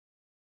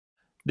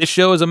This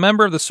show is a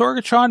member of the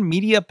Sorgatron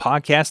Media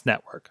Podcast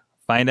Network.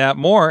 Find out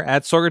more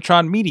at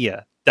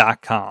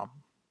sorgatronmedia.com.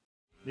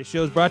 This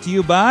show is brought to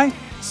you by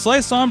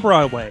Slice on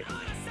Broadway.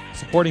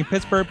 Supporting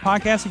Pittsburgh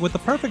podcasting with the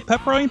perfect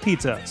pepperoni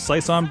pizza,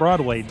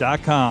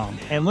 sliceonbroadway.com.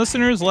 And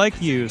listeners like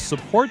you,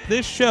 support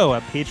this show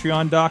at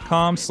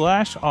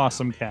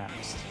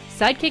patreon.com/awesomecast.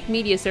 Sidekick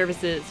Media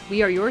Services.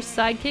 We are your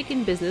sidekick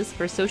in business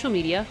for social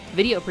media,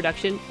 video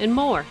production, and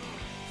more.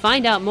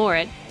 Find out more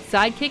at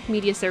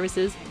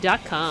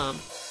sidekickmediaservices.com.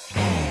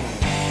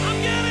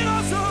 I'm getting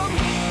awesome,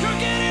 you're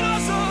getting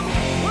awesome,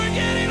 we're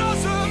getting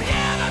awesome,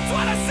 yeah, that's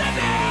what I said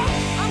now.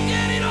 I'm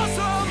getting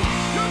awesome,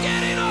 you're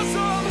getting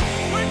awesome,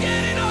 we're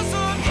getting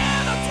awesome,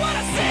 yeah, that's what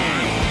I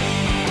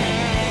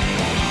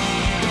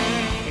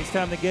said. It's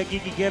time to get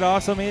geeky, get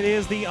awesome. It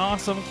is the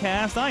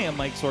AwesomeCast. I am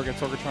Mike Sorg at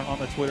Sorgatron on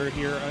the Twitter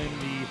here in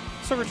the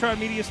Sorgatron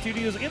Media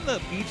Studios in the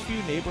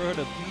Beachview neighborhood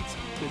of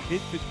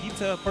Pittsburgh,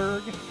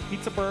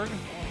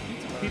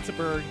 PA.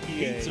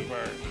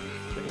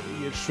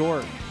 It's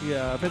short.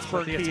 Yeah,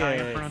 Pittsburgh, the PA.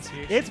 Italian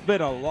pronunciation. It's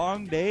been a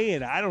long day,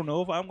 and I don't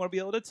know if I'm going to be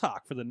able to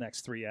talk for the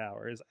next 3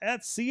 hours.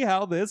 Let's see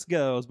how this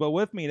goes. But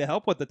with me to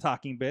help with the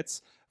talking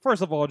bits,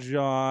 first of all,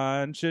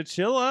 John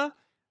Chilla.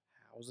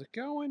 How's it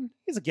going?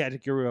 He's a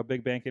gadget guru at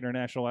Big Bank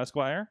International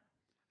Esquire.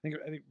 I think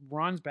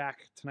Ron's back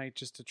tonight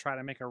just to try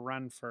to make a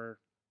run for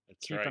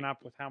keeping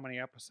up with how many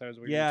episodes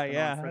we've been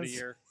on for the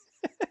year.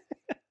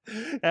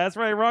 That's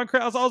right. Ron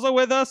Krause also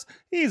with us.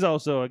 He's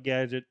also a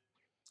gadget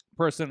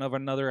person of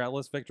another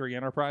Atlas Victory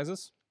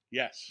Enterprises.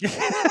 Yes.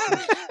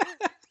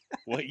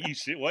 What you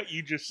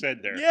just said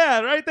there.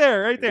 Yeah, right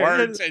there.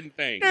 Words and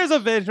things. There's a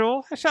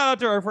visual. A shout out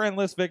to our friend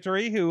Liz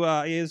Victory, who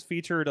is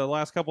featured the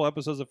last couple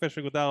episodes of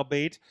Fishing Without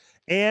Bait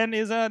and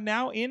is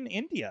now in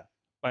India,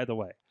 by the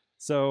way.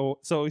 So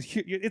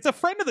it's a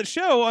friend of the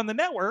show on the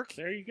network.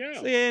 There you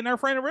go. And our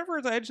friend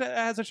Rivers Edge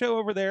has a show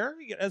over there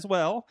as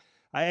well.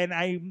 And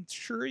I'm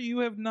sure you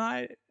have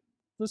not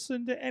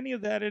listened to any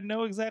of that and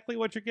know exactly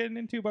what you're getting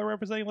into by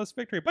representing Liz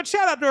Victory. But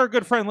shout out to our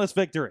good friend Liz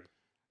Victory.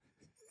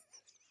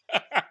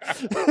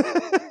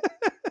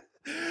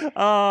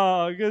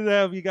 Oh, good to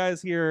have you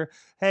guys here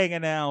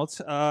hanging out.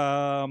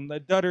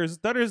 Dutter's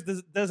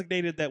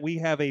designated that we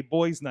have a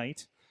boys'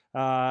 night.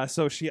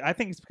 So I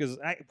think it's because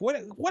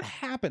what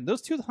happened?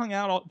 Those two hung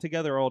out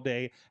together all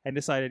day and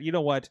decided, you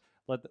know what?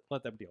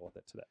 Let them deal with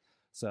it today.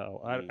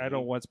 So I don't know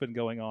what's been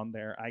going on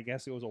there. I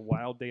guess it was a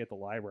wild day at the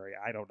library.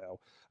 I don't know.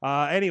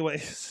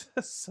 Anyways,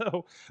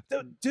 so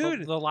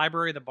dude, the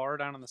library, the bar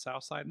down on the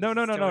south side. no,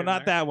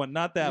 not that one.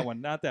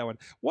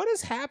 What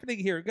is happening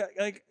here?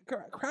 Like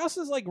Krause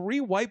is like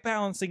white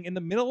balancing in the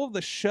middle of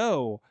the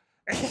show.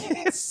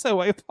 So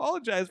I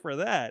apologize for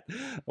that.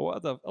 I'll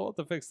have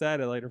to fix that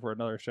later for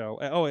another show.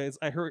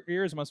 Her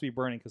ears must be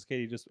burning because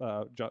Katie just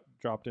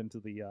dropped into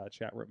the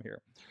chat room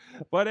here.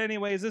 But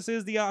anyways, this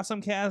is the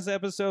AwesomeCast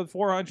episode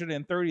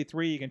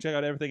 433. You can check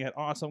out everything at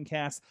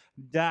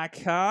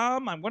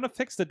awesomecast.com. I'm going to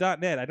fix the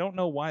 .net. I don't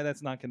know why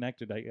that's not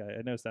connected.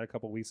 I noticed that a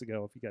couple weeks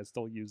ago if you guys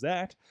still use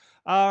that.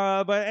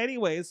 But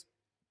anyways,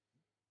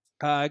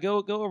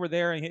 go over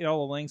there and hit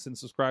all the links and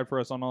subscribe to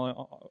us on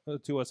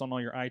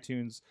all your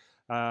iTunes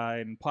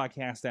and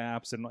podcast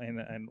apps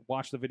and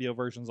watch the video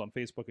versions on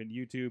Facebook and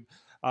YouTube.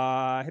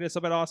 Hit us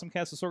up at AwesomeCast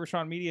at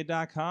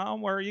sorgatronmedia.com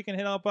where you can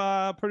hit up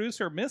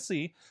producer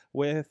Missy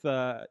with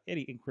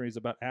any inquiries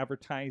about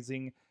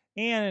advertising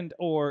and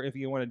or if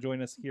you want to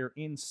join us here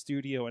in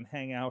studio and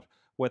hang out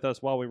with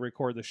us while we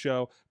record the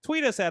show.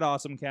 Tweet us at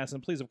AwesomeCast,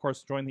 and please, of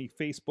course, join the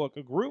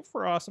Facebook group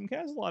for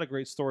AwesomeCast. A lot of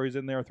great stories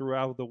in there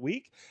throughout the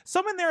week.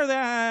 Some in there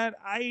that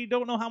I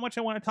don't know how much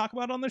I want to talk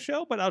about on the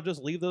show, but I'll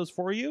just leave those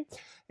for you.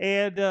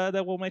 And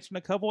that we'll mention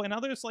a couple. And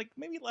others, like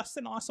maybe less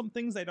than awesome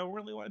things I don't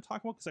really want to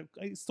talk about because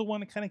I still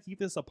want to kind of keep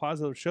this a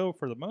positive show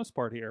for the most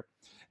part here,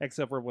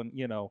 except for when,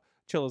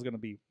 Chilla's going to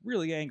be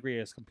really angry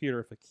at his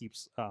computer if it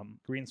keeps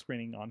green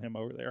screening on him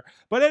over there.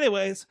 But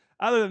anyways,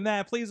 other than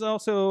that, please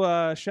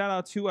also shout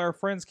out to our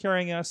friends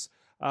carrying us.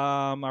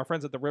 Our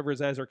friends at the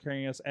Rivers Edge are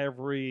carrying us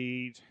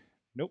every...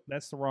 Nope,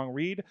 that's the wrong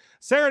read.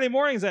 Saturday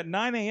mornings at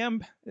 9 a.m.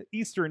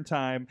 Eastern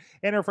Time.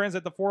 And our friends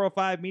at the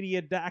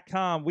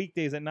 405media.com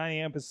weekdays at 9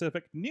 a.m.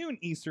 Pacific, noon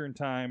Eastern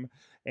Time.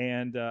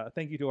 And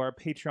thank you to our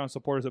Patreon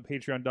supporters at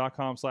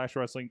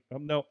patreon.com/wrestling.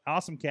 No,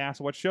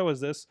 AwesomeCast. What show is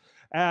this?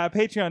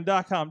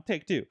 Patreon.com.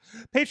 Take two.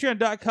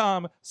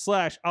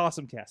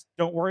 Patreon.com/AwesomeCast.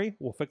 Don't worry,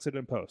 we'll fix it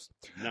in post.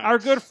 Nice. Our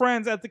good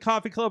friends at the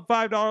Coffee Club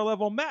 $5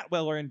 level, Matt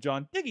Weller and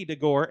John Diggy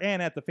DeGore,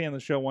 and at the Fan of the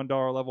Show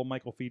 $1 level,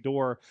 Michael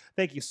Fedor.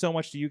 Thank you so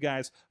much to you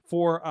guys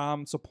for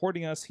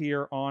supporting us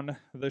here on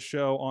the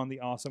show on the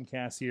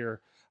AwesomeCast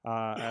here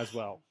as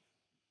well.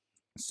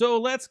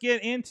 So let's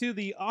get into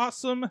the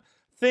awesome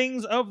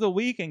things of the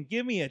week and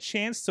give me a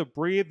chance to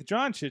breathe.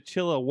 John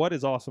Chilla, what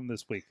is awesome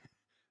this week?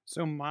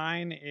 So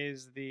mine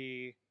is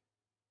the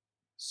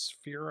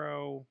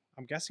Sphero,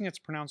 I'm guessing it's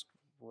pronounced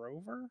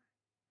Rover?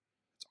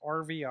 It's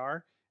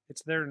RVR.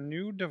 It's their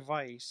new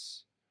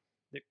device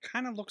that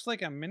kind of looks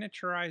like a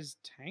miniaturized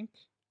tank.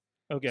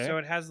 Okay. So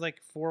it has like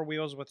 4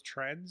 wheels with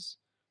treads.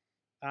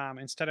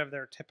 instead of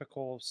their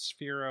typical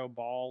Sphero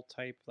ball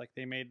type, like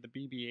they made the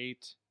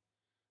BB-8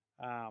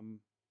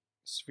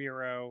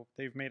 Sphero.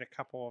 They've made a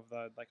couple of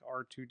the like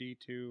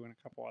R2D2 and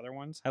a couple other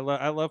ones. I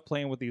love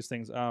playing with these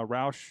things.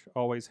 Roush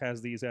always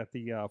has these at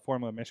the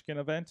Formula Michigan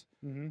event.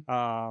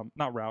 Not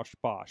Roush,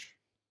 Bosch.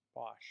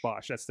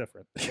 Bosch, that's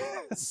different.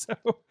 So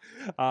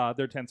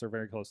their tents are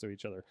very close to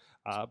each other.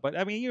 But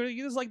I mean, you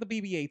use like the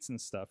BB-8s and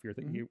stuff.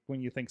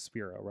 When you think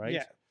Sphero, right?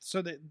 Yeah.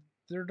 So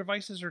their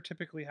devices are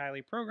typically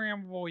highly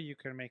programmable. You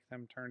can make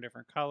them turn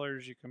different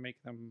colors. You can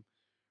make them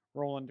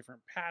roll in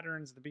different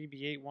patterns. The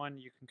BB-8 one,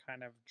 you can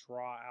kind of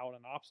draw out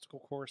an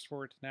obstacle course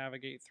for it to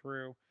navigate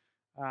through.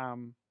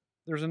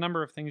 There's a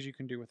number of things you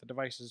can do with the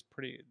devices.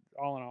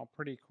 All in all,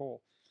 pretty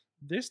cool.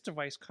 This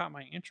device caught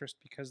my interest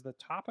because the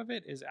top of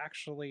it is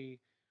actually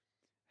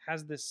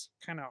has this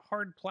kind of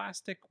hard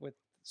plastic with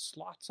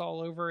slots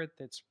all over it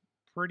that's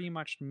pretty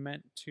much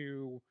meant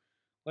to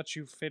let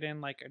you fit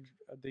in like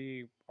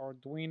the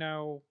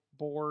Arduino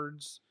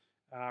boards,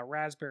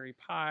 Raspberry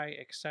Pi,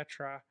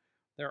 etc.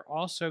 They're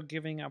also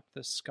giving up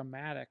the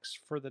schematics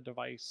for the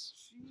device.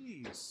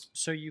 Jeez.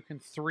 So you can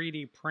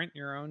 3D print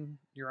your own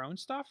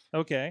stuff.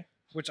 Okay.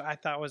 Which I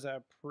thought was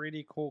a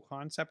pretty cool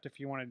concept if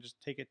you want to just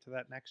take it to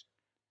that next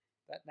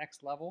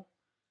level.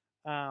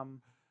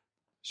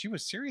 She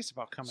was serious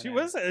about coming. She in.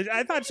 was.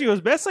 I thought she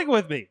was messing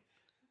with me.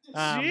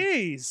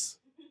 Jeez.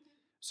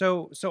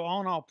 So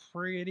all in all,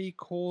 pretty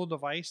cool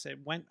device. It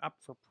went up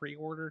for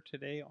pre-order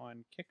today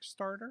on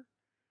Kickstarter.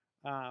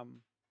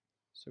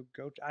 So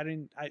go.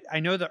 I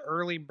know the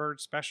early bird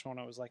special, and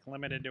it was like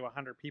limited to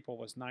 100 people,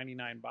 was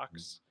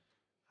 $99.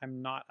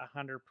 I'm not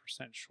 100%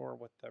 sure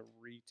what the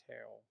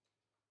retail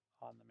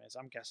on them is.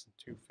 I'm guessing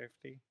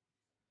 $250.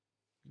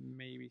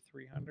 Maybe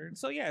 300.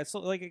 So yeah, it's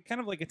like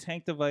kind of like a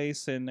tank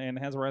device, and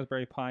has a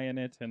Raspberry Pi in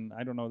it. And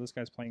I don't know, this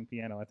guy's playing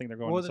piano. I think they're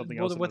going to something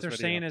else. What they're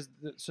saying is,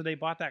 so they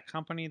bought that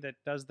company that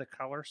does the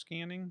color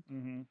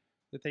scanning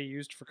that they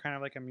used for kind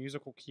of like a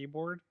musical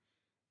keyboard.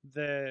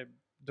 The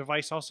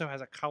device also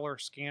has a color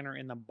scanner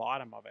in the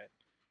bottom of it,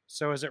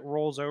 so as it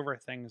rolls over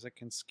things, it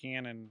can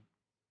scan and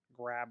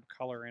grab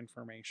color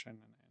information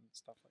and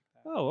stuff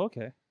like that. Oh,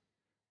 okay,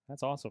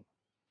 that's awesome.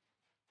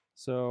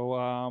 So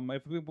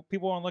if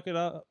people want to look it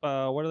up,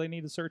 what do they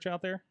need to search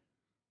out there?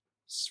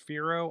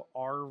 Sphero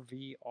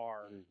RVR.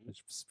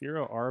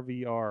 Sphero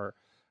RVR.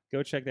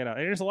 Go check that out.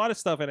 And there's a lot of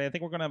stuff, and I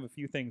think we're going to have a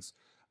few things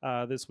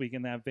this week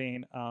in that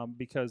vein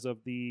because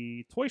of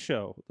the toy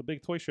show. The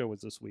big toy show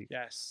was this week.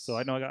 Yes. So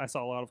I know I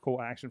saw a lot of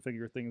cool action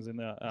figure things in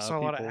the. I saw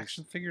a lot of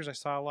action figures. I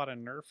saw a lot of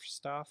Nerf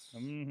stuff.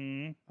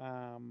 Fortnite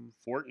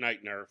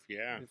Nerf,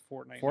 yeah.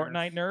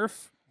 Fortnite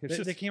Nerf.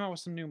 They came out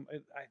with some new.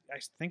 I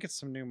think it's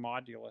some new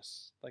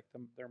modulus, like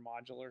their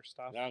modular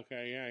stuff.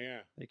 Okay,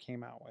 yeah. They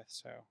came out with,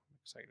 so I'm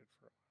excited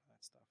for that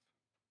stuff.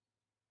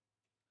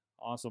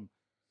 Awesome.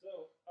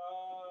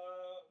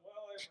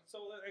 So,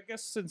 I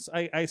guess since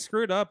I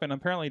screwed up and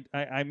apparently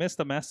I missed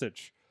a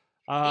message.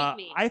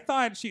 I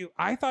thought you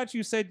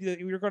said that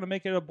you were going to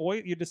make it a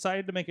boy. You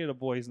decided to make it a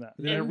boys' night.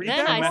 Did I read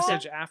that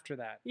message after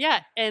that? Yeah,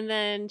 and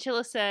then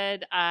Chilla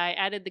said I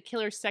added the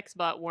killer sex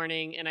bot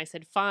warning, and I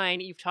said,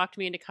 "Fine, you've talked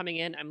me into coming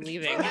in. I'm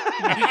leaving."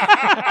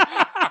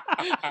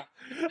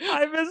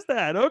 I missed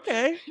that.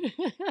 Okay,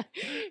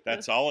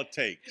 that's all it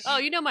takes. Oh,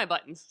 you know my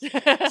buttons.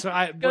 So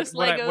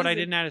what I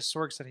didn't add is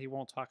Sorg said he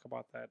won't talk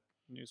about that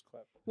news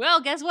clip. Well,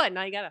 guess what?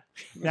 Now you gotta.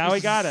 Now we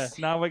gotta.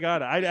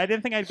 I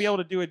didn't think I'd be able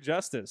to do it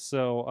justice.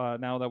 So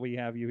now that we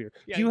have you here,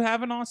 yeah. Do you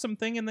have an awesome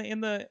thing in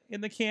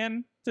the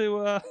can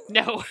to?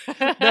 No.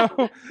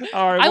 No.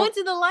 All right. I went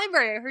to the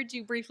library. I heard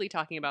you briefly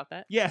talking about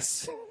that.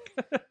 Yes.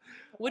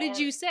 What did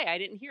you say? I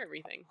didn't hear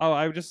everything. Oh,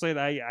 I would just say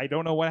that I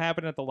don't know what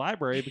happened at the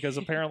library because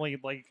apparently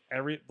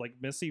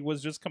Missy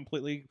was just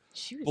completely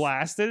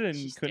blasted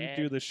and couldn't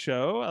do the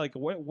show. Like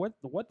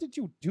what did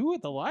you do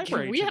at the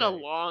library? We had a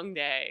long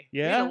day.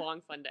 Yeah, we had a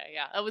long fun day.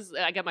 Yeah,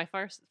 I got my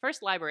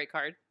first library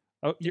card.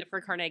 Oh, for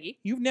Carnegie.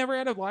 You've never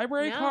had a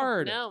library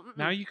card? No.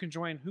 Now you can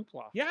join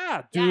Hoopla.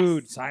 Yeah,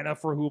 dude, sign up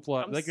for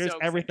Hoopla. I'm there's so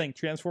everything.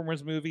 Excited.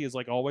 Transformers movie is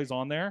always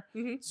on there.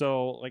 Mm-hmm.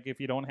 So if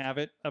you don't have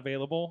it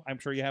available, I'm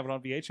sure you have it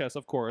on VHS,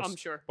 of course. I'm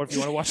sure. But if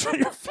you want to watch it on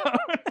your phone,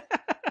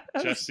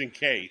 just in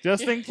case,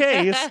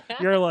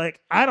 you're like,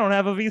 I don't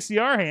have a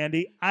VCR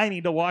handy. I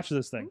need to watch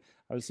this thing.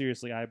 I was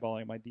seriously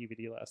eyeballing my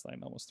DVD last night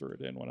and almost threw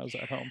it in when I was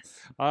at home.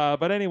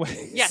 But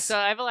anyway. Yeah, so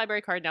I have a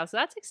library card now, so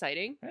that's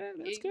exciting.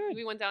 That's good.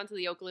 We went down to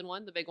the Oakland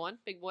one, the big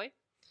boy,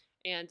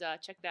 and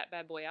checked that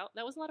bad boy out.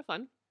 That was a lot of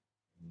fun.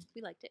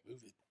 We liked it.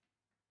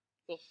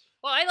 Cool.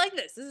 Well, I like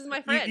this. This is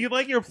my friend. You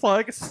like your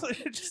plug? It's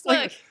just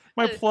like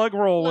my plug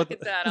roll with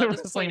the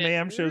Wrestling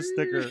Mayhem Show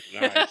sticker.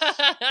 Nice.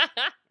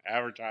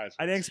 Advertisement.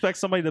 I didn't expect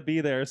somebody to be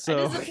there,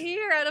 so I just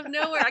appear out of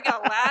nowhere. I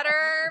got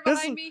ladder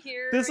behind me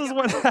here. This is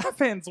what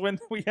happens when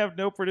we have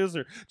no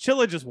producer.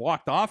 Chilla just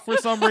walked off for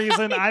some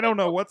reason. I don't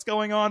know what's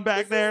going on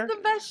back there. This is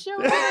the best show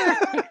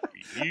ever.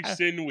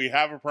 Houston, we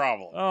have a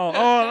problem. Oh,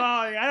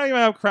 I don't even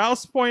have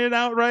Krause pointed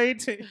out right.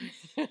 It's the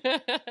wrong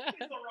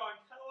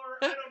color.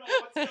 I don't know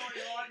what's going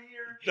on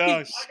here.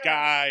 The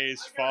sky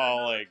is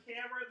falling.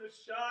 Camera, the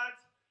shot.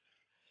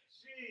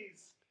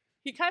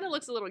 He kind of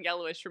looks a little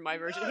yellowish from my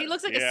version. He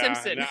looks like a Yeah,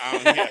 Simpson.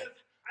 no, yeah.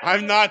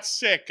 I'm not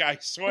sick, I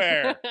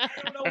swear. I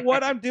don't know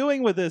what I'm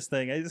doing with this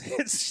thing.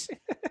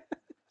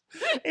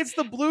 It's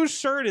the blue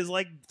shirt is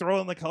like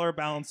throwing the color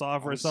balance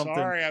off or I'm something.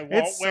 Sorry, I won't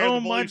It's wear so the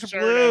blue much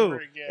shirt blue.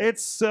 ever again.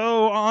 It's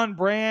so on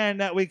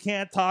brand that we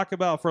can't talk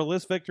about for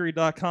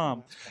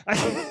listVictory.com.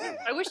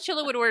 I wish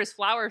Chilla would wear his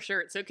flower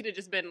shirt, so it could have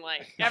just been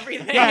like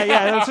everything.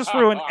 yeah. Let's just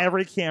ruin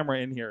every camera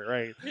in here,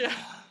 right? Yeah.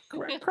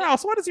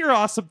 Krause, what is your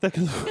awesome thing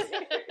of the week?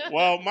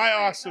 Well, my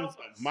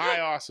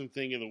awesome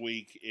thing of the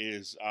week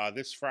is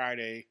this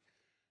Friday.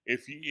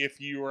 If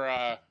you were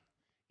a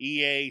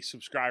EA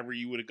subscriber,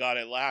 you would have got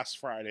it last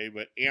Friday,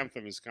 but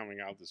Anthem is coming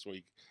out this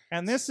week.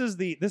 And this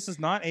is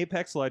not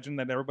Apex Legend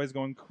that everybody's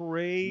going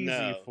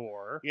crazy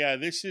for. Yeah,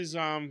 this is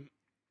a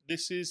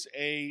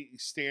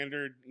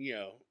standard,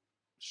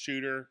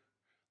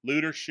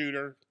 looter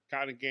shooter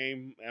kind of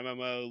game,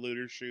 MMO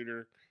looter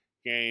shooter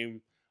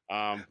game.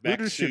 Looter Mech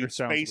shooter suits,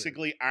 sounds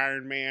basically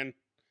Iron Man.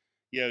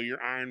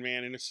 You're Iron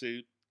Man in a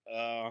suit.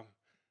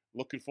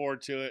 Looking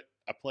forward to it.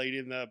 I played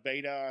in the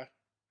beta,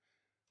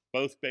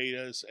 both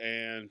betas,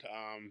 and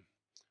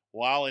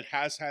while it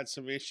has had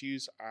some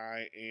issues,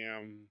 I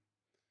am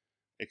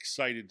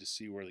excited to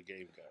see where the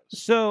game goes.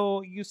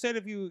 So you said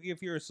if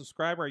you're a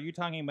subscriber, are you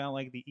talking about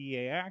like the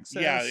EA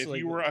Access? Yeah, if Like,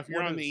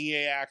 you're on the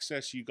EA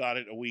Access, you got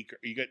it a week.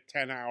 You get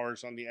 10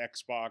 hours on the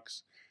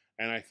Xbox,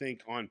 and I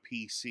think on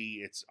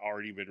PC it's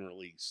already been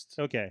released.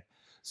 Okay.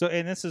 So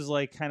and this is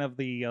like kind of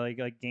the like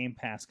Game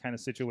Pass kind of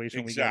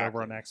situation we got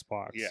over on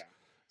Xbox. Yeah.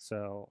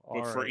 So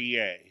But for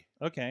EA.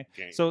 Okay.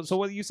 Games. So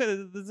what you said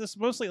is this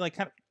mostly like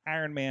kind of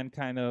Iron Man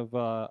kind of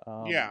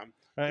Yeah.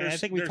 I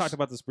think we talked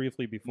about this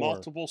briefly before.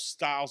 Multiple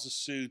styles of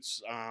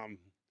suits,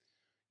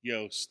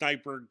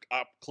 sniper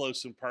up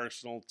close and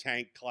personal,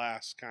 tank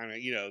class kind of,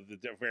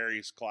 the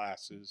various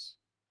classes.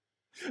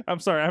 I'm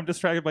sorry, I'm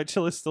distracted by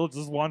Chilla still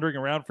just wandering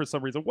around for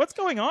some reason. What's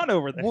going on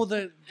over there? Well,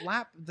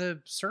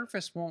 the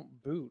Surface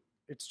won't boot.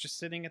 It's just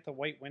sitting at the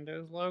white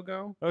Windows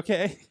logo.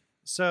 Okay.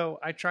 So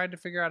I tried to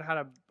figure out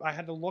I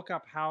had to look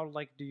up how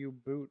do you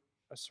boot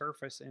a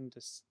Surface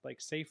into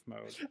safe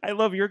mode. I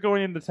love you're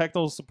going into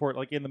technical support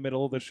like in the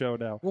middle of the show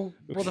now. Well,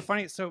 the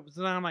funny so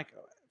then I'm like,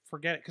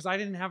 forget it, because I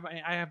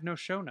have no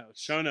show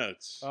notes. Show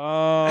notes.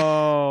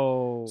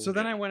 Oh. So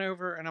then I went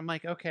over and I'm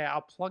like, okay,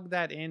 I'll plug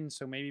that in.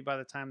 So maybe by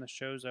the time the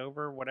show's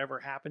over, whatever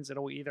happens,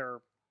 it'll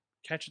either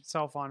catch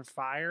itself on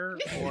fire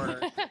or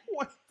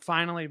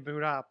finally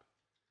boot up.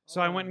 So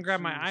I went and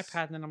grabbed my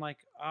iPad, and then I'm like,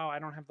 oh, I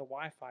don't have the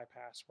Wi-Fi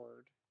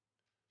password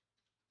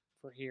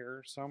for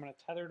here, so I'm going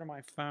to tether to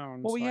my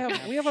phone. Well, so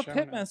we have a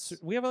pit mesh.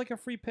 We have like a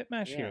free pit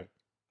mesh here.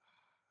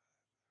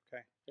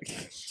 Okay.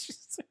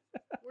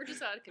 We're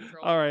just out of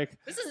control. All right.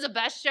 This is the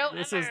best show ever.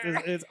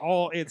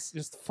 It's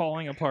just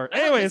falling apart. I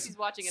hope Anyways, Lucy's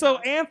watching it so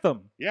now.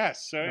 Anthem.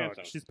 Yes, so Oh,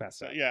 Anthem. she's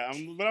passed out. Yeah,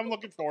 but I'm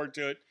looking forward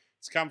to it.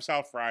 It comes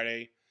out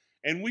Friday.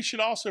 And we should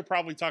also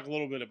probably talk a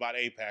little bit about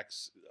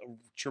Apex.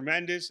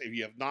 Tremendous. If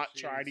you have not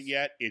tried it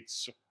yet,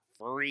 it's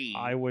free.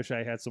 I wish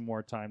I had some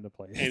more time to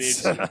play it. And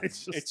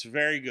it's it's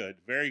very good.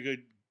 Very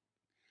good.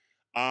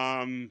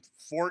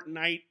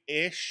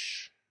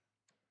 Fortnite-ish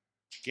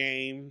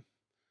game.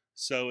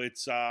 So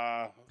it's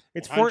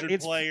 100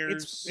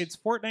 players. It's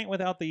Fortnite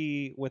without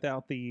the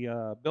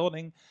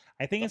building.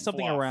 I think The it's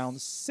something fluff.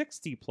 around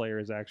 60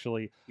 players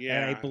actually.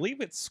 Yeah. And I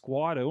believe it's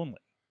squad only.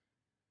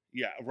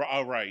 Yeah.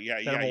 Oh, right.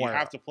 Yeah. That I'm Yeah. You aware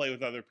have of. to play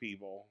with other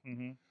people.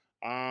 Mm-hmm.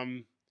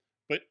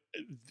 But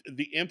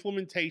the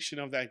implementation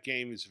of that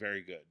game is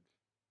very good.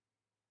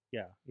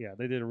 Yeah,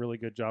 they did a really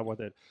good job with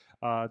it,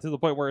 to the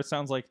point where it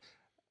sounds like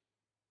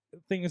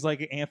things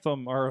like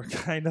Anthem are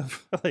kind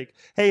of like,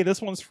 hey,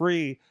 this one's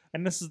free,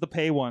 and this is the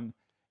pay one,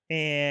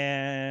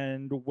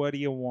 and what do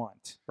you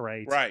want,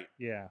 right? Right.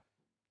 Yeah.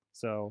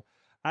 So,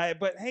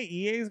 but hey,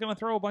 EA is going to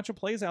throw a bunch of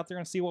plays out there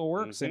and see what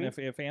works, and if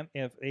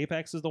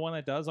Apex is the one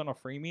that does on a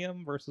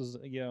freemium versus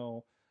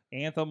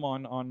Anthem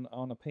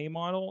on a pay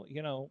model,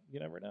 you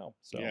never know.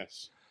 So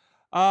Yes.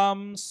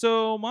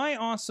 So my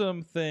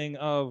awesome thing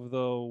of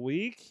the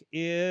week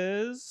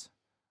is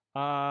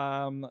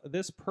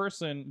this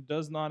person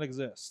does not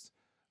exist.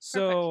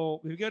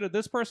 So if you go to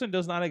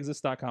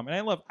thispersondoesnotexist.com,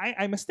 and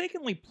I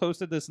mistakenly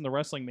posted this in the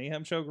Wrestling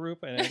Mayhem Show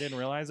group, and I didn't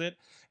realize it.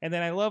 And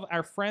then I love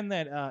our friend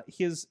that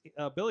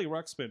Billy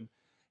Ruxpin,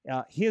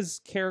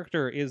 his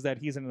character is that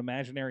he's an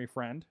imaginary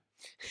friend.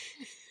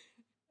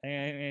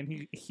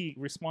 And he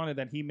responded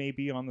that he may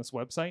be on this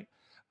website.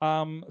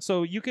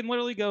 So you can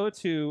literally go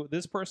to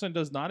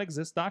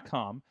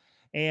thispersondoesnotexist.com,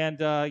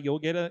 and you'll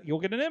get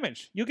an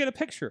image. You'll get a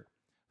picture.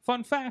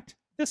 Fun fact: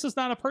 this is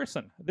not a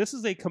person. This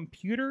is a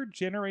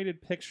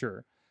computer-generated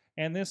picture,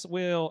 and it's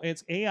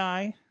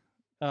AI.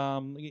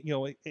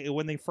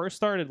 When they first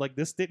started,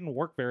 this didn't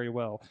work very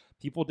well.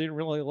 People didn't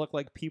really look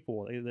like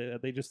people.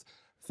 They just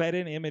fed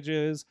in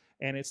images,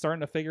 and it's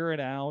starting to figure it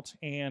out,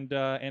 and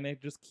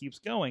it just keeps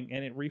going,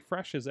 and it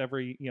refreshes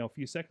every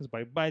few seconds.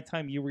 By the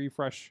time you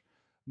refresh,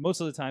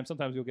 most of the time,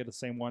 sometimes you'll get the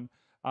same one,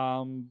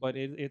 but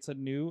it's a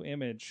new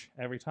image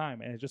every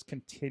time, and it's just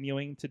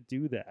continuing to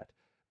do that.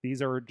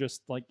 These are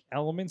just like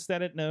elements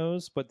that it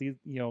knows, but these,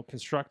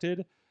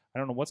 constructed. I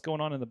don't know what's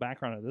going on in the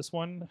background of this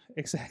one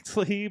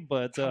exactly,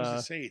 but I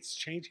was to say it's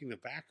changing the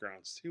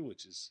backgrounds too,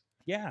 which is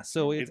yeah.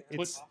 So it it's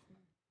puts.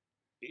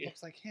 It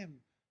looks like him.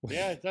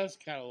 Yeah, it does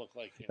kind of look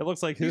like him. it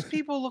looks like These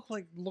people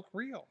look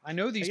real. I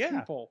know these Yeah.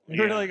 people.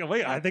 You're Yeah. like,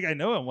 wait, I think I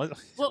know him. What?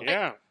 Well,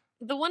 Yeah,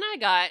 the one I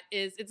got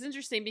it's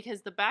interesting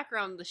because the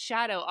background, the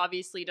shadow,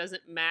 obviously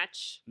doesn't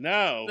match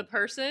no, the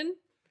person.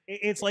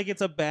 It's like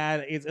it's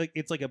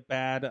like a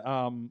bad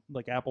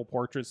like Apple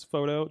Portraits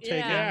photo taken.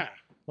 yeah.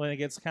 Like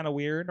it's kind of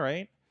weird,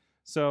 right?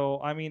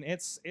 So I mean,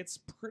 it's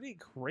pretty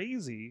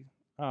crazy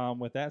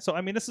with that. So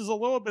I mean, this is a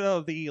little bit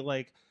of the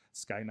like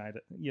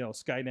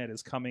Skynet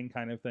is coming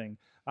kind of thing.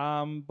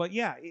 But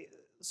yeah,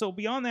 so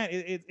beyond that,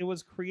 it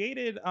was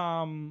created.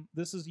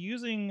 This is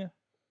using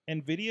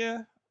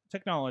Nvidia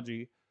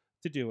technology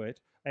to do it.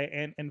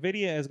 And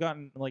Nvidia has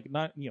gotten like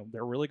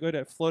they're really good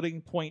at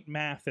floating point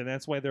math, and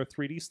that's why their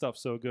 3D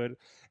stuff's so good.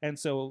 And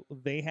so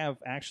they have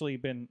actually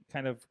been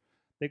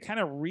they've kind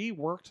of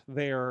reworked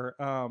their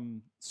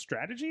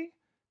strategy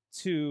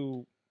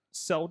to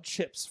sell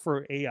chips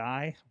for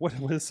AI. What are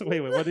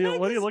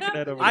you looking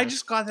at over I there?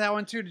 just got that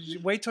one too. Did you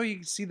wait till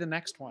you see the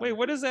next one? Wait,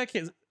 what is that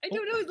kid? I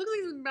don't know. It looks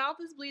like his mouth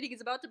is bleeding.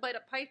 He's about to bite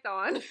a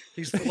python.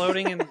 He's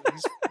floating and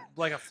he's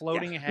like a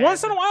floating head.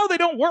 Once in a while they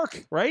don't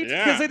work, right?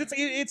 Yeah. Because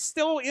it's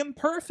still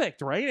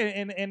imperfect, right?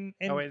 And I think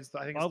it's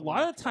a the lot of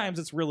left one. times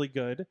it's really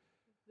good.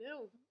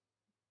 No. Do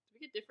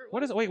we get different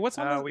What ones? is wait? What's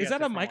on? Oh, this? we Is got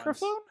that a different ones.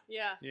 microphone?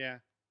 Yeah. Yeah,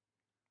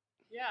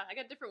 Yeah. I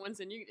got different ones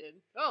than you did.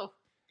 Oh.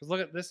 because look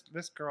at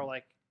this girl.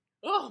 Like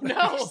Oh,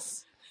 no.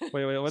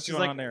 Wait, what's She's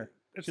going like- on there?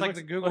 it's She like looks-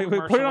 the Google wait,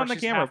 commercial put it where on the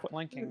she's camera. half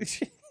blinking.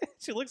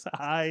 She looks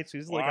high.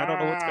 She's like, I don't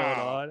know what's going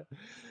Wow. on.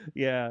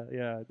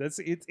 Yeah.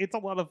 It's a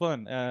lot of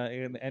fun.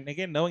 And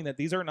again, knowing that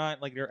these are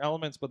not like they're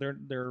elements, but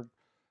they're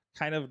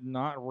kind of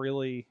not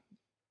really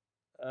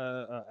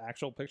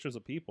actual pictures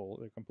of people.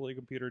 They're completely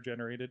computer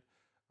generated.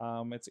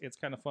 It's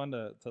kind of fun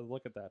to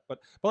look at that. But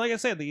like I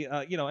said, the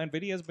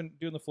Nvidia has been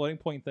doing the floating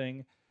point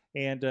thing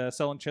and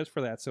selling chips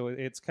for that. So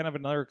it's kind of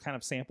another kind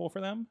of sample for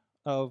them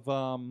of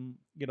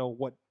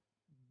what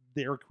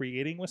they're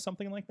creating with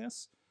something like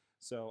this.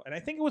 So, and I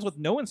think it was with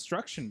no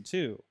instruction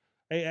too.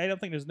 I don't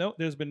think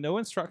there's been no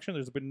instruction.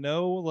 There's been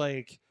no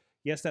like,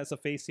 yes, that's a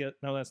face. Yet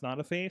no, that's not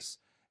a face.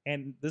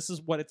 And this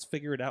is what it's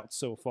figured out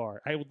so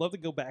far. I would love to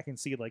go back and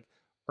see like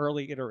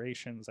early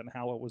iterations and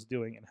how it was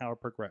doing and how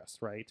it progressed.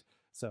 Right.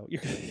 So you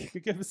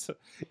could give us.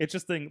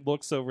 Interesting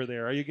looks over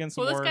there. Are you getting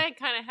some Well, more? this guy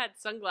kind of had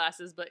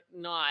sunglasses, but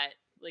not.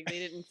 Like, they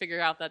didn't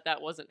figure out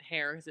that wasn't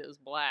hair because it was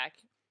black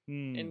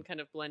Hmm. and kind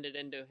of blended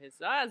into his.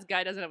 This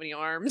guy doesn't have any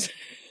arms.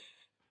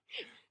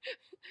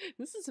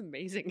 This is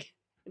amazing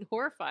and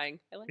horrifying.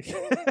 I like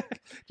it.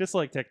 Just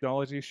like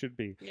technology should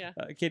be. Yeah.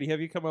 Katie, have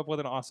you come up with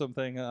an awesome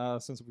thing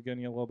since we've given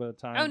you a little bit of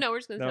time? Oh, no, we're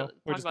just going to No? talk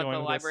We're just about going the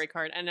with this? library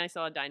card. And I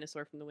saw a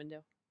dinosaur from the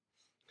window.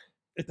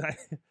 You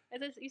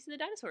see the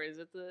dinosaurs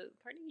at the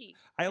Carnegie.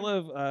 I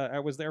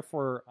was there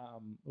for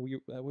we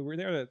were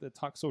there to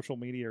talk social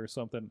media or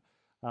something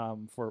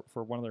for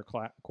one of their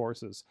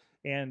courses,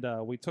 and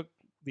we took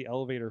the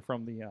elevator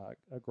from the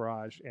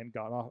garage and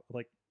got off.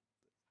 Like,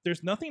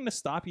 there's nothing to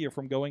stop you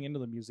from going into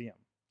the museum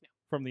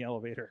from the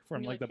elevator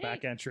from You're like like, the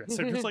back "Hey." entrance.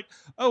 They're just like,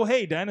 oh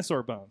hey,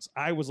 dinosaur bones.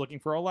 I was looking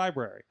for a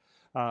library,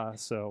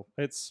 so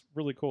it's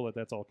really cool that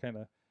that's all kind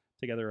of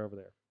together over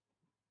there.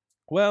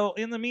 Well,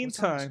 in the What's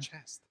on his meantime,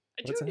 chest?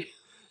 I What's don't that?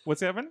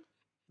 What's happening?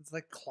 It's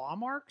like claw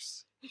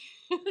marks.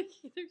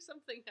 There's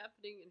something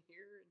happening in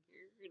here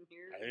and here and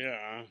here.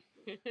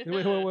 Yeah.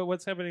 Wait,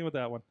 what's happening with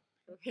that one?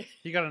 Okay.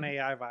 You got an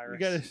AI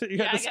virus. You Yeah,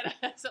 got I this-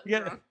 got something you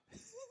got- wrong.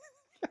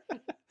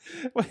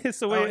 Wait,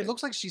 so Oh, wait, it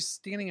looks like she's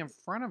standing in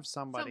front of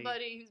somebody.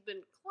 Somebody who's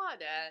been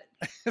clawed at.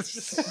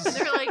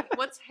 They're like,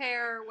 what's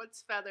hair?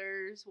 What's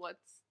feathers?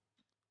 What's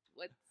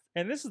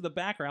and this is the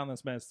background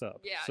that's messed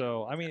up. Yeah.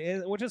 So I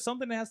mean, which is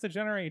something that has to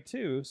generate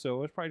too.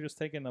 So it's probably just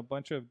taking a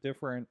bunch of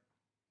different,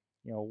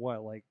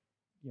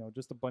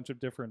 just a bunch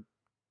of different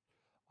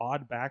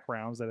odd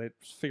backgrounds that it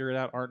figured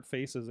out aren't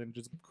faces and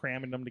just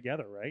cramming them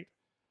together, right?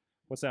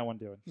 What's that one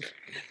doing? I don't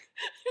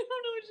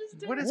know what just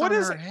did. What is What on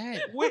is her it?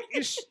 head? Wait,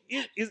 is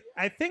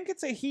I think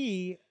it's a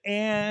he,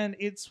 and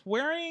it's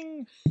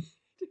wearing.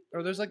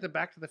 Or there's like the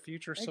Back to the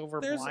Future Like, silver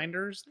there's-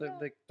 blinders that yeah.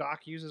 the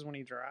Doc uses when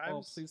he drives.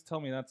 Oh, please tell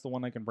me that's the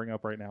one I can bring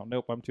up right now.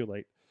 Nope, I'm too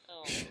late.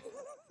 Oh,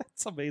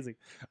 That's amazing.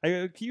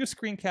 Can you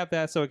screen cap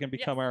that so it can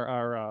become Yes.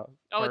 our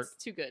it's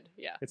too good.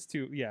 Yeah. it's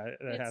too it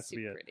It's has to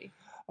too be it. pretty.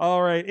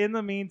 All right. In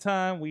the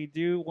meantime, we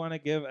do want to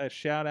give a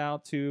shout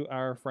out to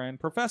our friend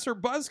Professor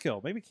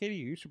Buzzkill. Maybe Katie,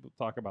 you should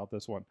talk about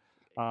this one.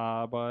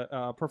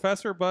 But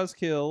Professor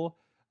Buzzkill,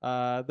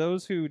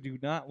 those who do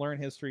not learn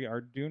history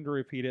are doomed to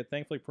repeat it.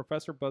 Thankfully,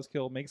 Professor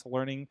Buzzkill makes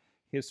learning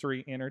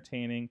history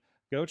entertaining.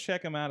 Go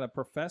check him out at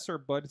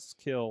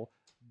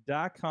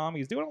professorbuzzkill.com.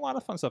 He's doing a lot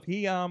of fun stuff.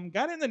 He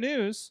got in the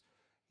news.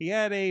 He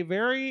had a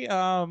very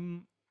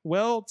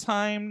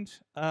well-timed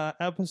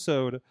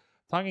episode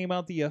talking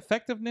about the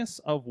effectiveness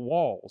of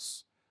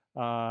walls.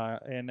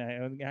 and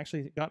I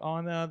actually got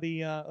on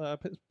the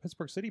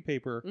Pittsburgh City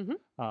Paper Mhm.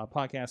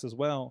 podcast as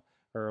well,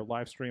 or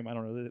live stream. I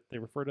don't know. They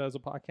refer to it as a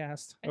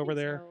podcast I over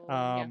think there. so.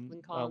 Yeah,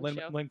 Lynn Collins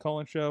show. Lynn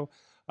Collins show.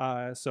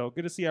 So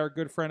good to see our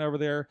good friend over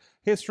there.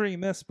 History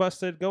Myths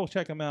Busted. Go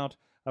check him out.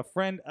 A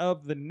friend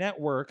of the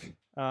network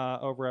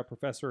over at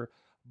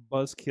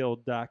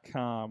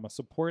ProfessorBuzzkill.com.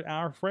 Support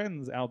our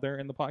friends out there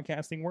in the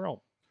podcasting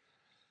world.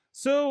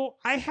 So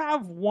I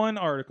have one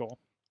article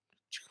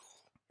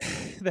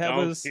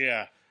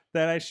that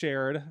I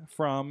shared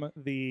from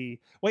the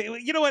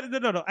wait. You know what?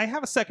 No. I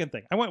have a second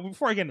thing.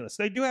 Before I get into this.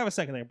 I do have a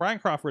second thing. Brian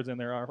Crawford's in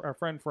there. Our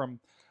friend from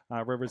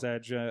River's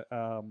Edge.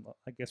 I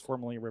guess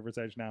formerly River's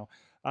Edge now.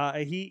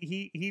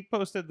 He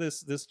posted this.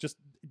 This just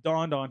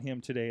dawned on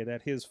him today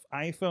that his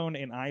iPhone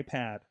and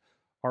iPad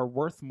are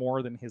worth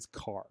more than his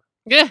car.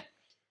 Yeah.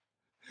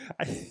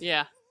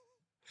 Yeah.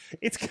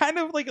 It's kind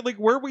of like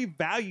where we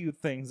value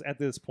things at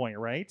this point,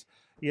 right?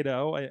 You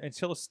know, and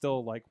Chilla's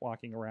still like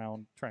walking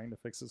around trying to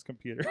fix his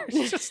computer.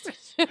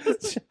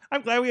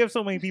 I'm glad we have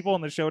so many people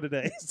on the show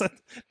today. So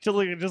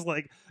Chilla can just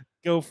like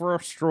go for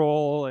a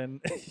stroll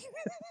and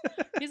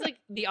He's like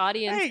the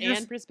audience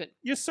and participant.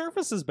 Your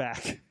Surface is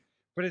back.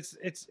 But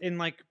it's in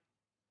like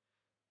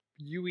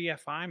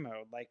UEFI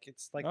mode, like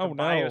it's like Oh, the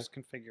no. BIOS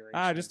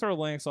configuration. Just throw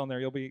links on there.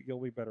 You'll be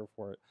better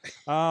for it.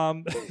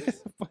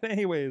 But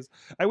anyways,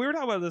 we were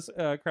talking about this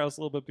Krause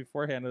a little bit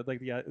beforehand, like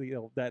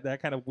that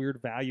kind of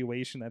weird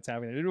valuation that's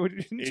happening.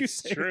 Didn't you It's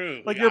say?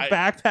 true. Like your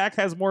backpack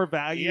has more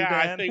value.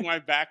 Yeah, than... I think my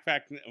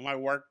backpack, my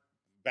work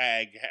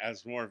bag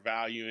has more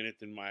value in it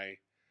than my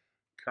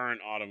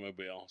current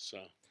automobile.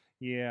 So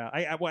Yeah,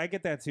 I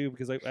get that too,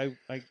 because I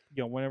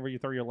whenever you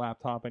throw your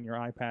laptop and your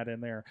iPad in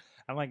there,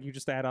 I'm like, you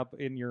just add up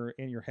in your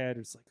head.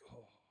 It's like,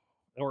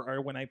 oh,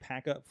 or when I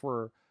pack up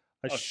for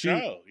a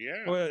shoot,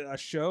 a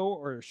show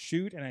or a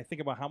shoot, and I think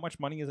about how much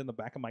money is in the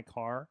back of my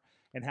car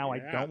and how I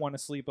don't want to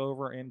sleep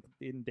over in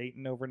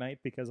Dayton overnight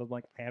because I'm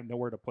like, I have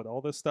nowhere to put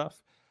all this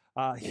stuff.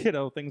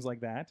 Things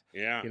like that.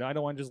 Yeah. I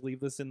don't want to just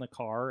leave this in the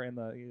car in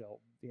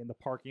the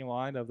parking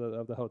lot of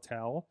the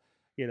hotel,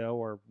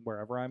 or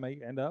wherever I might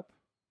end up.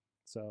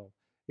 So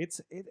it's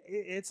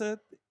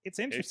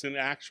interesting. It's an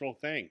actual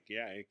thing.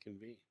 Yeah, it can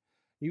be.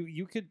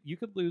 You could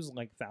lose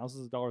like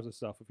thousands of dollars of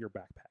stuff with your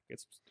backpack.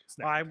 It's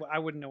I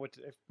wouldn't know what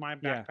if my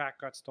backpack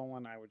got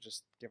stolen. I would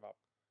just give up.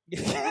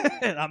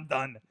 I'm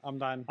done.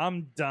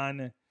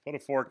 Put a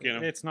fork in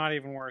them. It's not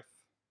even worth.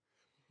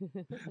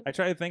 I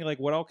try to think like,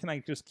 what else can I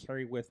just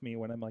carry with me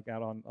when I'm like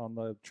out on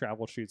the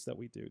travel shoots that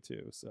we do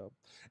too. So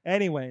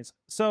anyways,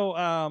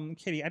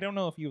 Katie, I don't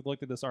know if you've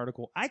looked at this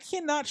article. I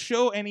cannot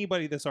show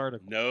anybody this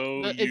article.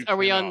 No, are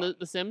we on the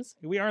Sims?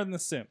 We are in the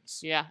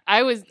Sims. Yeah,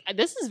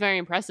 this is very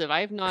impressive.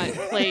 I have not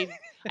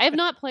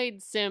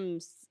played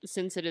Sims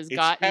since it has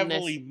gotten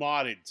heavily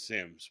modded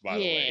Sims, by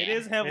the way. It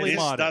is heavily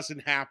modded. This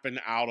doesn't happen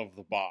out of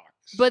the box.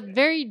 But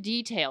very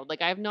detailed.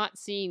 Like I have not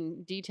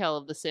seen detail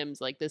of the Sims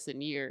like this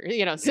in years.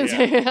 Since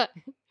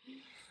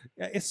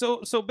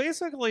So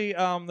basically,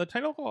 the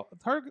title of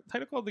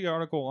the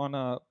article on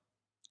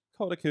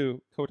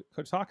Kotaku,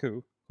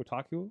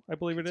 I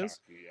believe it is.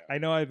 Yeah. I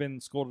know I've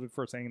been scolded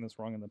for saying this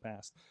wrong in the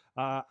past.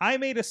 I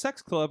made a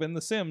sex club in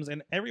The Sims,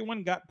 and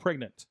everyone got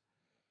pregnant.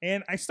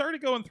 And I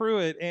started going through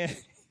it, and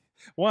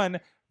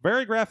one,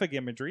 very graphic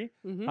imagery.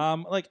 Mm-hmm.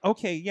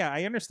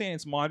 I understand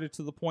it's modded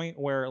to the point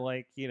where,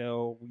 like, they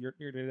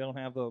don't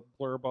have the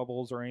blur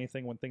bubbles or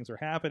anything when things are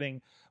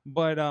happening.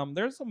 But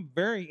there's some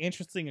very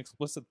interesting,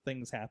 explicit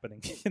things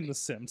happening in The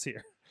Sims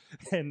here.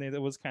 And it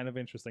was kind of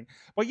interesting.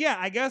 But yeah,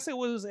 I guess it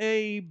was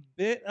a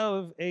bit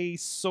of a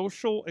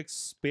social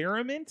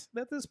experiment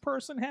that this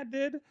person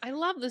did. I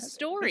love the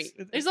story.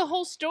 There's a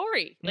whole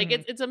story. Like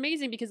it's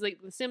amazing because like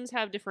the Sims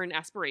have different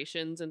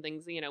aspirations and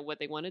things, what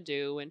they want to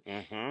do, and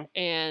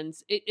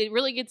it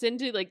really gets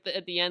into like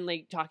at the end,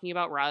 like talking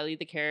about Riley,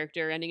 the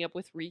character, ending up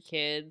with 3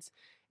 kids.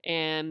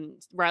 And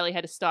Riley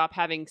had to stop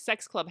having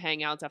sex club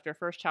hangouts after her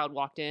first child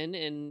walked in,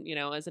 and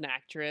as an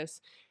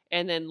actress.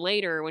 And then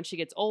later, when she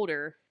gets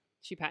older,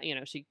 she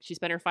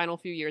spent her final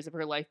few years of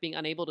her life being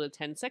unable to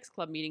attend sex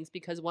club meetings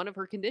because one of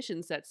her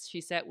conditions that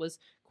she set was,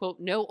 quote,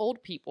 no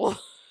old people.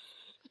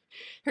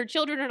 Her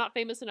children are not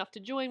famous enough to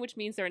join, which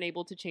means they're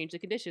unable to change the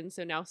conditions.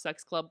 So now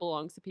sex club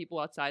belongs to people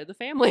outside of the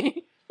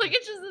family. Like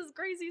it's just this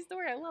crazy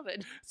story. I love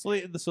it.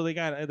 So they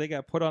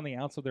got put on the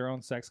outs of their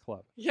own sex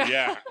club.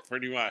 Yeah,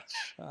 pretty much.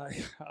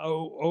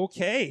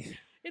 Okay.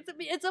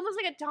 It's almost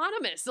like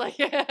autonomous. Like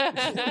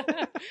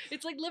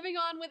it's like living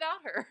on without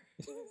her.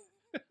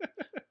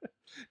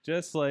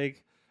 Just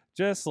like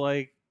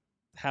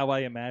how I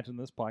imagine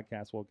this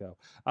podcast will go.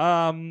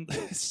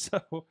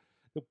 So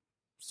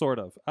sort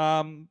of.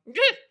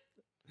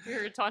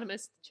 Your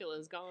autonomous Chilla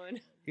is gone.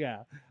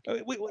 Yeah.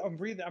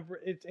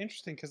 It's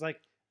interesting because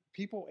like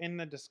people in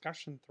the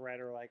discussion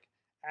thread are like,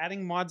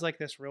 adding mods like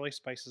this really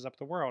spices up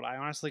the world. I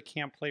honestly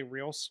can't play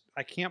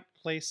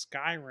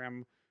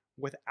Skyrim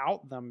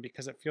without them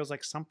because it feels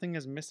like something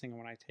is missing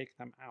when I take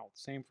them out.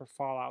 Same for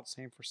Fallout,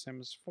 same for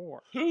Sims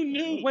 4. Who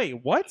knew?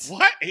 Wait, what?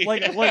 What?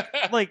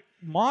 like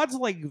mods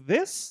like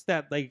this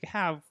that like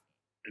have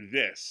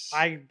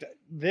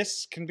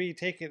this can be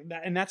taken,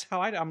 and that's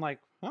how I'm like,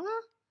 huh?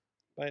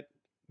 But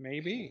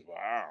maybe.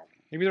 Wow.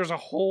 Maybe there's a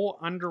whole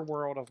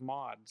underworld of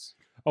mods.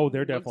 Oh,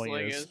 there Looks definitely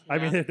like is. it, I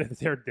mean, yeah.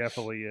 there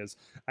definitely is.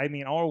 I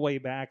mean, all the way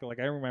back, like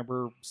I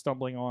remember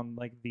stumbling on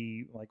like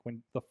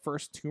when the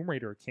first Tomb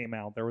Raider came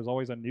out, there was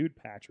always a nude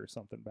patch or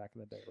something back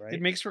in the day, right?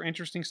 It makes for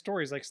interesting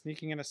stories, like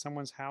sneaking into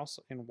someone's house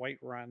in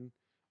Whiterun,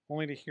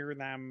 only to hear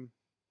them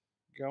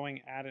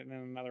going at it in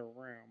another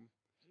room.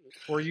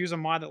 Or use a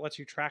mod that lets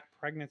you track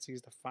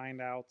pregnancies to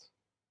find out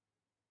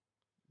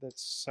that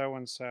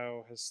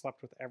so-and-so has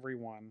slept with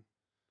everyone.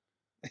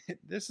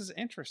 This is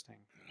interesting.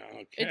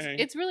 Okay.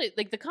 It's really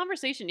like the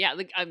conversation. Yeah,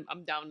 like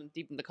I'm down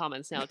deep in the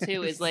comments now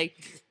too. Is like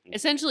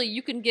essentially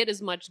you can get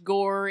as much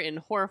gore and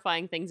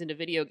horrifying things into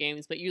video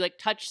games, but you like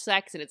touch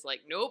sex and it's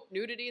like nope,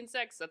 nudity and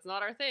sex, that's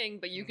not our thing.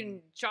 But you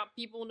can chop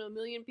people into a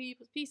million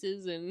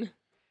pieces, and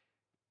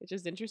it's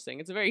just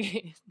interesting. It's a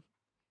very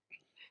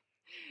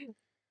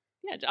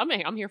yeah.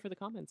 I'm here for the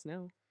comments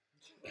now.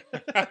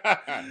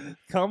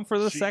 Come for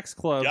the sex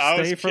club. Yeah, I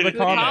was Stay for the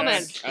kidding.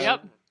 comments.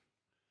 Yep.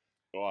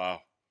 Wow.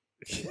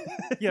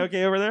 You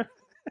okay over there?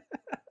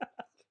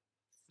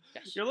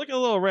 You're looking a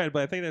little red,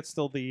 but I think that's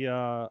still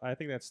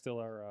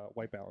our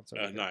white balance.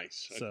 Over here.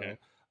 Nice. Okay.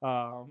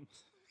 So,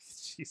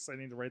 jeez, I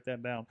need to write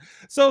that down.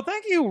 So,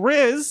 thank you,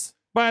 Rizz.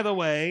 By the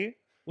way,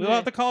 we'll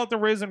have to call it the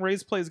Rizz and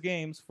Rizz Plays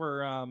Games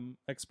for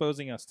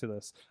exposing us to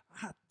this.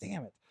 Ah,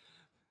 damn it.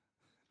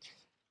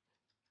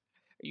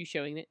 Are you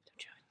showing it?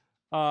 Don't show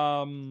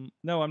it.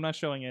 No, I'm not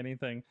showing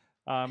anything.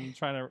 I'm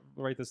trying to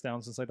write this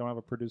down since I don't have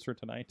a producer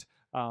tonight.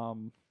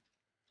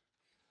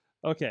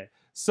 Okay,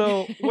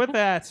 so with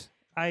that,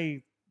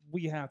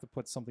 we have to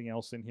put something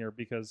else in here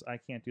because I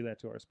can't do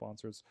that to our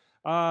sponsors.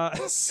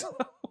 So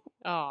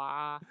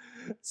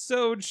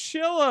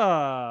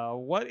Chilla,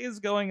 what is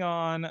going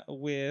on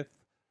with?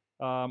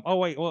 Oh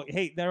wait, well,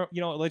 hey, there.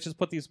 Let's just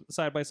put these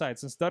side by side.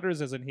 Since Stutters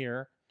isn't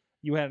here,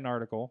 you had an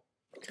article.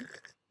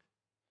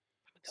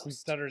 Since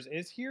Stutters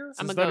is here?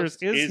 Since Stutters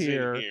is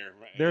here,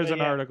 right. there's an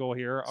article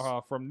here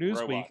from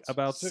Newsweek Robots.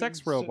 about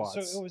sex robots.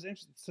 So it was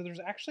interesting. So there's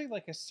actually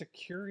like a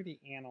security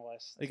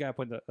analyst. You gotta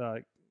put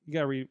the. You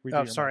gotta read.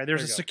 Oh, sorry.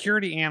 There's a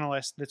security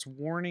analyst that's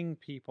warning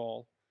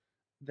people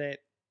that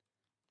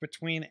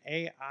between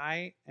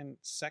AI and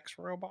sex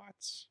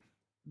robots,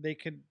 the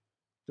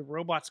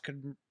robots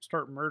could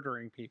start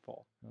murdering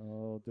people.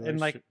 Oh,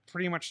 and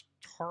pretty much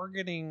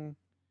targeting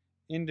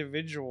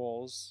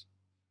individuals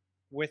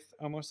with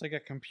almost like a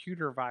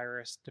computer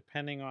virus,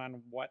 depending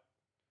on what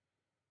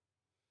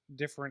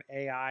different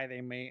AI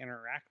they may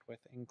interact with,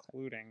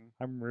 including.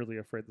 I'm really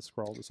afraid to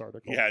scroll this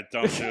article. Yeah,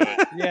 don't do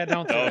it. Yeah,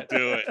 don't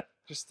do it.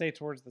 Just stay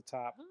towards the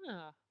top.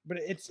 Ah. But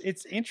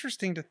it's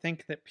interesting to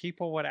think that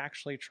people would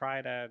actually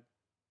try to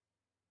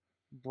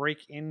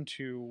break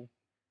into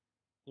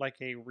like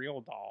a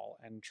real doll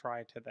and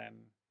try to then.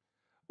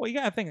 Well, you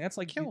gotta think that's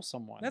like kill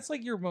someone. That's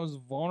like your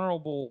most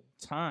vulnerable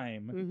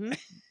time,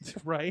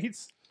 right?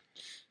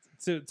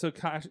 To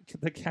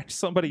catch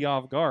somebody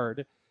off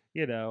guard,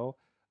 there's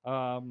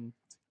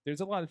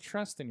a lot of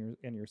trust in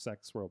your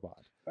sex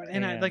robot,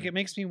 and it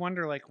makes me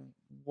wonder, like,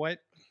 what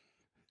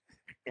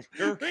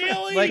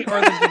really, like,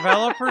 are the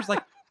developers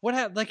like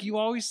what like you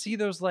always see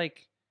those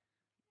like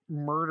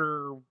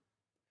murder,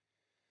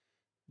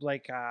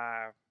 like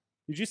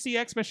did you see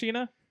Ex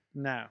Machina?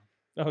 No.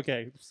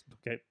 Okay.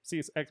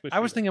 See, Ex Machina. I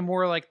was thinking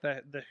more like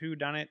the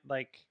whodunit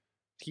like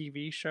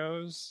TV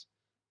shows.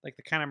 Like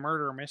the kind of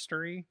murder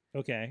mystery.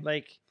 Okay.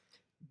 Like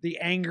the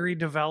angry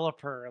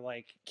developer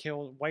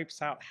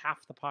wipes out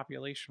half the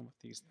population with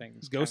these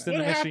things. Ghost in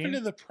the Machine. What Machine? happened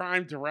to the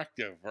Prime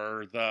Directive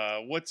or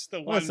what's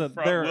the one from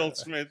Will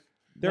Smith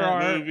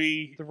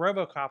movie? The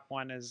RoboCop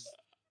one is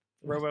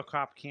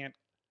RoboCop can't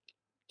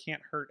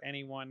hurt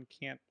anyone,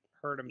 can't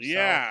hurt himself.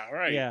 Yeah,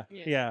 right.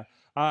 Yeah.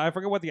 I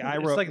forget what the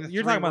iRobot. Like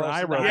you're talking about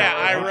iRobot.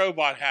 Yeah,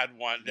 iRobot had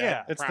one.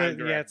 Yeah, it's Prime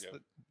the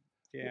Directive.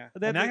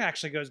 and that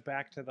actually goes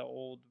back to the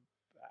old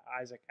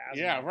Isaac Asimov.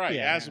 Yeah, right.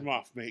 Yeah.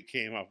 Asimov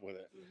came up with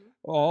it.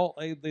 Well,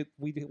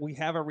 we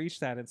haven't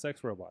reached that in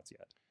sex robots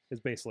yet. Is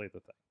basically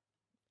the thing.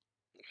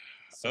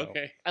 So.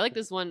 Okay. I like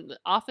this one.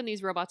 Often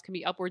these robots can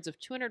be upwards of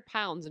 200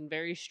 pounds and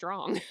very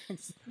strong.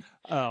 That's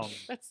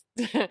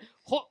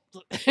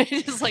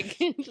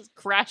just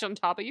crash on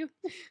top of you.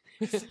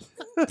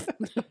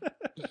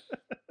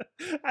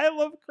 I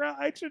love Krause.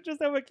 I should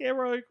just have a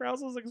camera on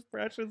Krause's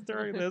expressions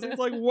during this. It's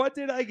like, what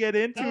did I get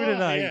into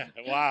tonight? Yeah.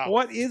 Wow.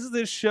 What is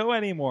this show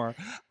anymore?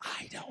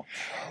 I don't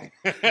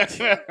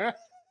know.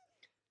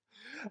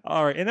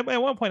 All right, and I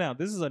want to point out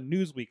this is a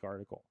Newsweek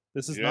article.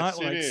 This is not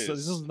like so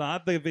this is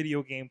not the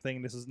video game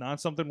thing. This is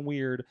not something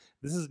weird.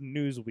 This is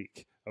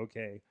Newsweek.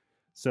 Okay,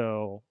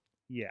 so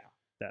yeah,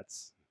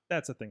 that's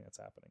a thing that's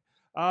happening.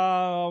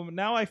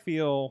 Now I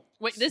feel.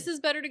 Wait, this is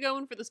better to go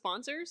in for the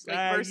sponsors,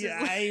 versus. Yeah,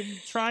 I'm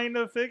trying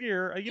to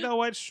figure. You know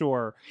what?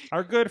 Sure,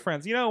 our good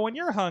friends. When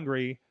you're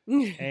hungry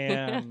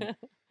and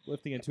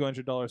lifting a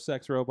 $200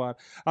 sex robot.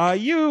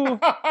 You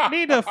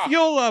need to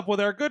fuel up with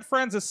our good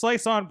friends at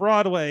Slice on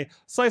Broadway.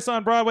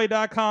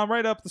 SliceOnBroadway.com,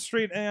 right up the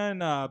street in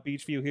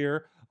Beachview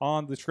here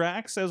on the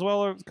tracks, as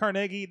well as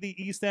Carnegie, the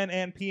East End,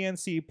 and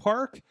PNC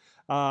Park.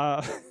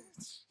 I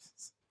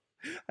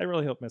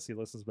really hope Missy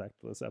listens back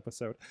to this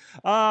episode.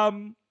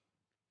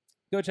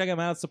 Go check them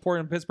out.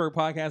 Supporting Pittsburgh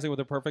podcasting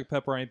with a perfect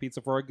pepperoni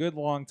pizza for a good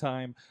long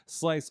time.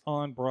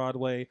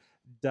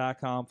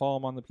 SliceOnBroadway.com. Follow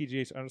them on the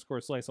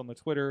PGH_Slice on the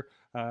Twitter,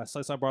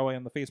 Slice on Broadway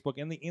on the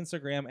Facebook and the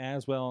Instagram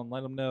as well, and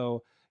let them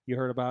know you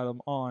heard about them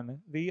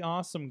on the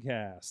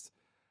AwesomeCast.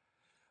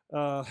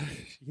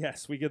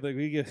 Yes, we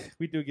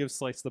do give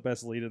Slice the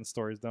best lead-in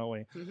stories, don't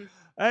we? Mhm.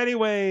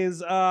 Anyways,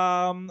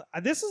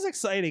 this is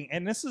exciting,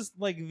 and this is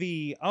like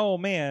oh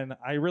man,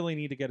 I really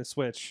need to get a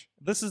Switch.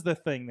 This is the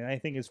thing that I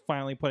think is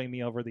finally putting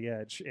me over the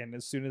edge, and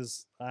as soon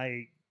as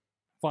I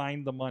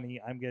find the money,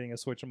 I'm getting a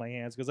Switch in my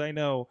hands, because I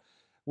know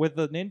with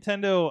the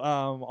Nintendo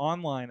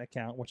online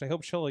account, which I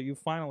hope, Chilla, you've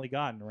finally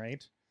gotten,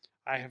 right?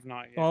 I have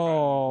not yet.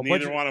 Oh,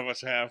 Neither one of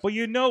us have. But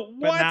you know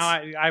what? But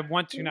now I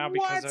want to now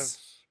because What? of...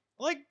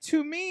 Like,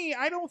 to me,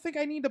 I don't think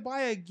I need to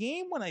buy a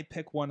game when I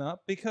pick one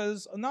up,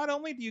 because not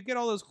only do you get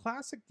all those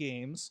classic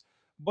games,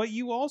 but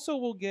you also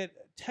will get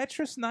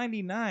Tetris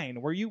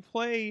 99, where you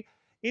play.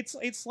 It's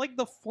like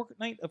the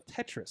Fortnite of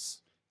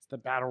Tetris. It's the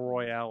battle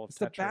royale of It's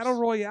Tetris. the battle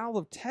royale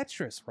of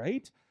Tetris,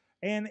 right?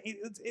 And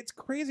it's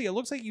crazy. It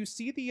looks like you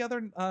see the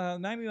other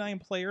 99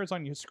 players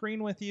on your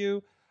screen with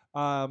you.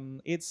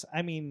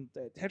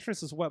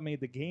 Tetris is what made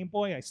the Game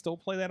Boy. I still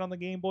play that on the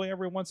Game Boy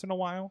every once in a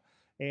while.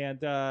 And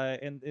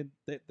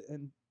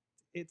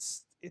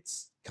it's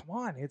come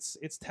on, it's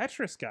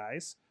Tetris,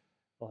 guys.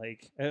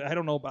 Like, I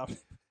don't know about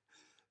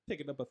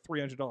picking up a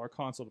 $300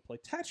 console to play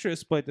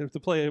Tetris, but to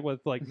play it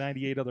with like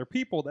 98 other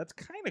people, that's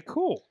kind of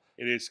cool.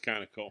 It is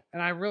kind of cool.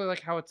 And I really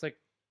like how it's like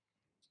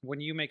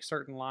when you make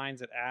certain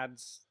lines, it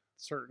adds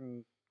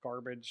certain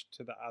garbage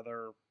to the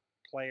other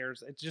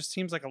players. It just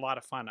seems like a lot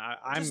of fun.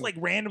 I'm just like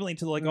randomly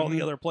to like all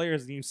the other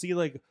players, and you see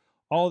like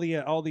all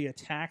the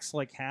attacks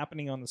like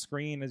happening on the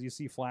screen as you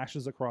see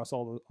flashes across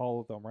all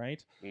of them,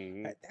 right?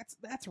 Mm-hmm.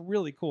 That's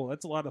really cool.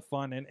 That's a lot of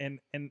fun, and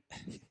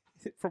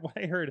from what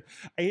I heard,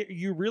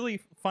 you really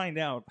find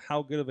out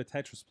how good of a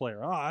Tetris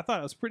player. Oh, I thought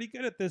I was pretty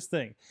good at this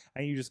thing,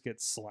 and you just get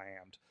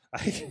slammed.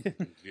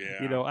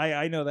 Yeah. You know,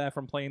 I know that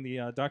from playing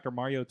the Dr.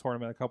 Mario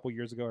tournament a couple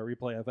years ago at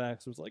Replay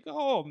FX. It was like,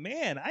 oh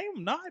man, I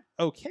am not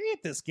okay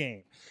at this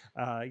game.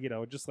 You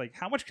know, just like,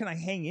 how much can I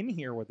hang in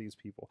here with these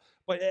people?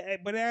 But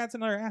it adds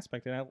another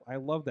aspect, and I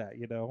love that.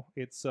 You know,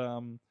 it's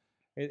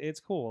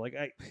cool. Like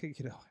I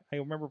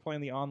remember playing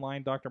the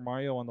online Dr.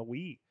 Mario on the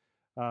Wii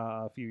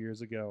a few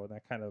years ago, and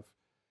that kind of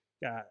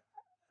got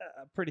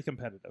pretty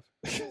competitive.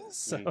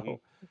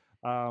 So,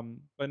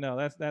 but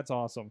no, that's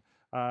awesome.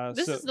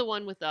 This is the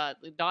one with the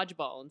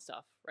dodgeball and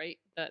stuff, right?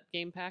 That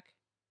game pack,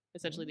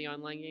 essentially the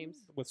online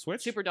games with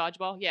Switch. Super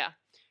Dodgeball, yeah.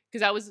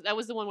 Because that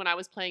was the one when I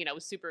was playing, and I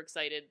was super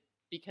excited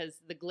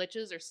because the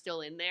glitches are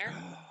still in there,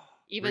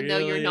 even though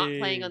you're not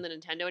playing on the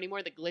Nintendo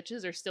anymore. The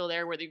glitches are still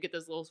there, where you get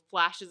those little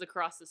flashes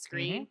across the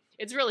screen.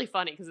 It's really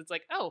funny because it's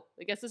like, oh,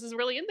 I guess this is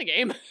really in the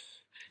game.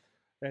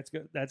 That's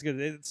good. That's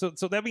good. So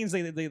that means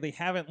they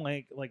haven't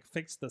like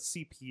fixed the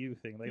CPU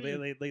thing.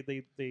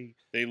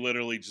 They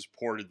literally just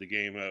ported the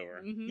game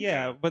over.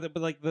 Yeah, but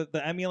like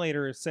the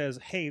emulator says,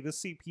 hey,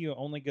 this CPU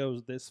only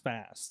goes this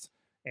fast,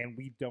 and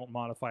we don't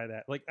modify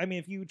that. Like, I mean,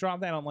 if you drop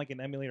that on like an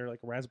emulator like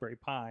a Raspberry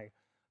Pi,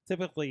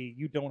 typically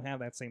you don't have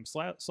that same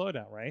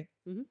slowdown, right?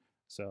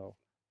 So.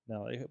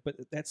 No, but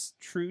that's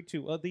true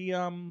too. The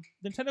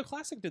Nintendo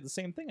Classic did the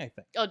same thing, I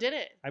think. Oh, did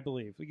it? I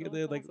believe.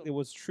 Awesome. It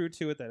was true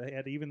to it that it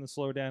had even the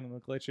slowdown and the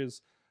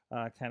glitches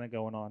kind of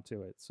going on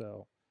to it.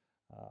 So,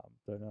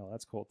 but no,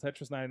 that's cool.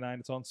 Tetris 99,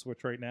 it's on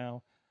Switch right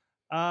now.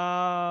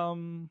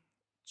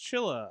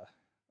 Chilla,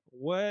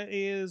 what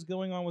is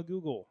going on with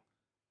Google?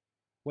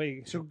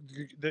 Wait, so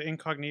the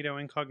incognito?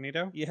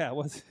 Yeah.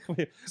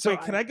 Wait, So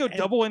can I go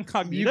double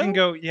incognito? You can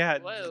go. Yeah.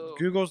 Whoa.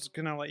 Google's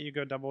gonna let you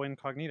go double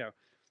incognito.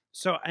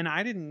 So, and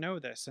I didn't know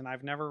this, and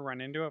I've never run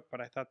into it, but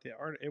I thought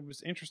it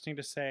was interesting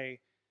to say.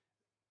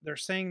 They're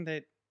saying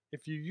that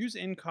if you use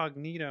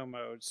incognito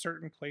mode,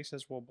 certain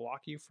places will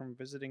block you from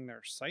visiting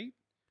their site.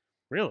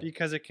 Really?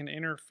 Because it can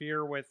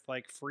interfere with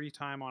like free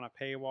time on a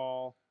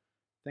paywall,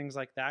 things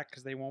like that,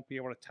 because they won't be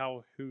able to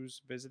tell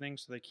who's visiting,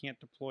 so they can't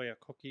deploy a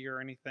cookie or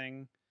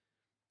anything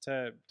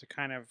to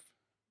kind of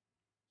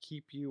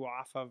keep you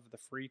off of the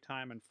free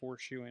time and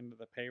force you into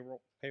the paywall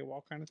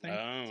kind of thing.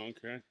 Oh,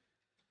 okay.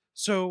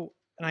 So,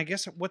 and I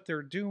guess what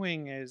they're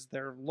doing is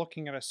they're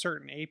looking at a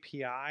certain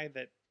API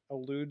that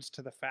alludes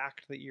to the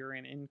fact that you're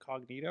in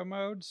incognito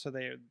mode, so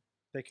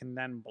they can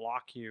then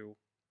block you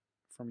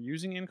from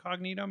using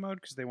incognito mode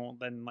because they won't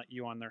then let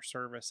you on their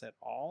service at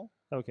all.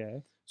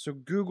 Okay. So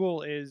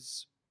Google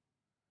is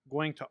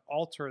going to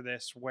alter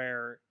this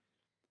where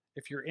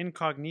if you're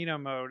incognito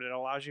mode, it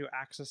allows you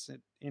access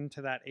it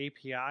into that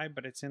API,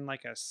 but it's in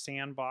like a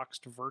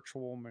sandboxed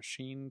virtual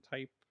machine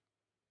type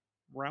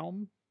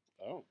realm.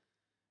 Oh.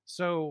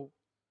 So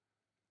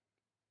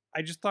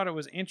I just thought it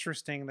was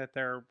interesting that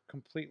they're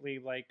completely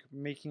like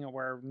making it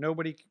where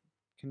nobody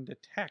can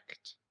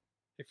detect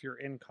if you're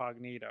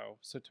incognito.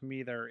 So to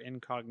me, they're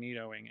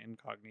incognitoing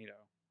incognito.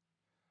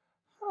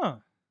 Huh.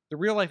 The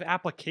real life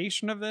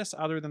application of this,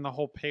 other than the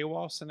whole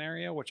paywall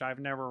scenario, which I've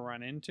never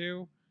run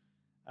into,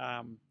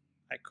 I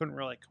couldn't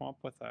really come up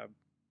with a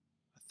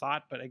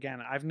thought. But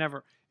again, I've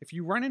never. If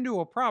you run into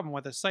a problem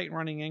with a site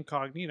running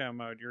incognito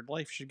mode, your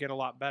life should get a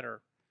lot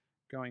better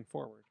going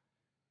forward.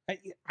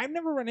 I've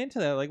never run into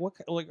that. Like, what?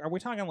 Like, are we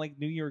talking like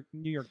New York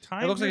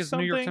Times? It looks like it's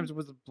something? New York Times. It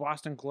was the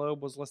Boston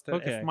Globe was listed.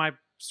 Okay. If my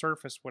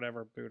Surface would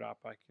ever boot up,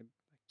 I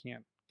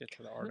can't get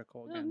to the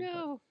article again.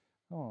 Oh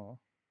no!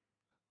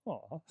 Oh,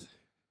 oh.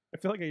 I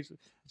feel like I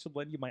should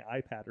lend you my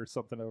iPad or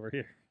something over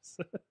here.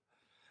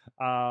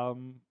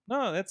 No,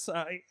 that's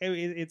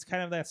it's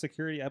kind of that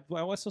security. I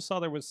also saw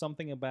there was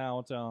something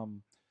about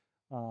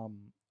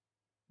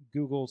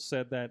Google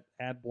said that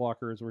ad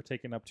blockers were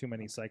taking up too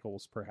many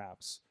cycles,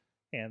 perhaps.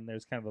 And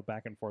there's kind of a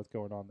back and forth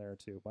going on there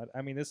too. But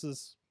I mean, this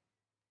is,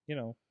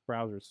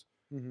 browsers.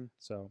 Mm-hmm.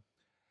 So,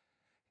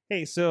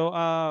 hey, so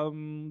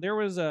there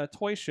was a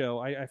toy show.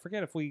 I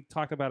forget if we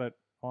talked about it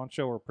on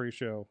show or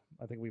pre-show.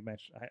 I think we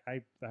mentioned.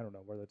 I don't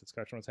know where the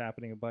discussion was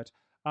happening, but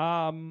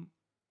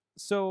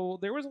so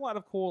there was a lot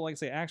of cool, like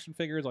say, action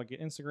figures. Like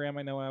Instagram,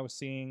 I know I was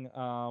seeing,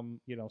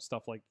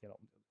 stuff like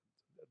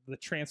the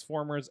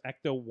Transformers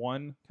Ecto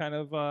 1 kind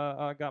of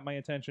got my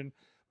attention.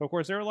 But of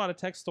course, there are a lot of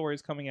tech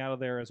stories coming out of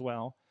there as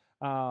well.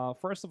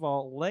 First of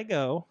all,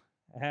 Lego,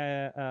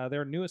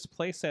 their newest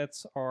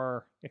playsets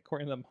are,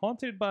 according to them,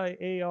 haunted by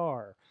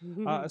AR.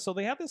 So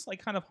they have this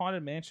like kind of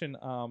haunted mansion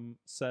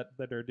set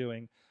that they're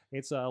doing.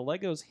 It's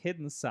Lego's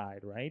Hidden Side,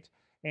 right?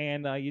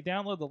 And you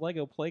download the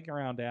Lego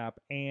Playground app,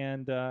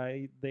 and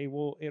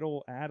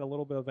it'll add a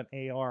little bit of an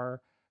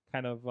AR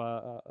kind of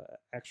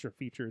extra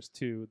features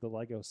to the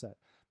Lego set.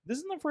 This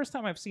isn't the first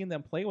time I've seen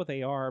them play with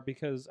AR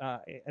because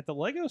at the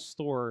Lego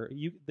store,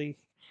 they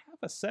have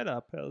a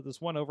setup, this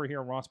one over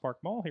here in Ross Park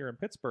Mall here in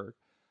Pittsburgh,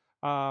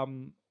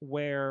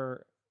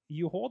 where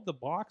you hold the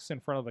box in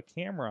front of a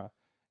camera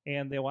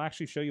and they will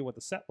actually show you what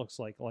the set looks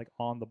like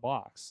on the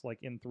box, like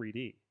in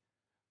 3D.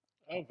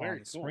 Oh, very on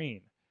the cool.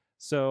 screen.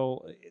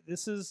 So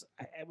this is,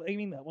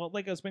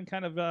 Lego's been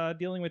kind of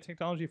dealing with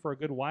technology for a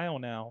good while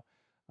now.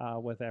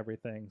 With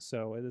everything,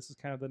 so this is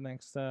kind of the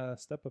next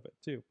step of it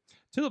too,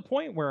 to the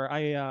point where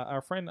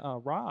our friend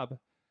Rob,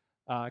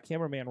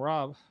 cameraman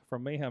Rob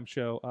from Mayhem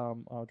Show,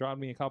 dropped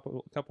me a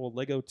couple of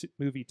Lego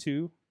Movie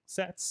 2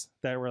 sets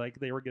that were like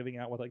they were giving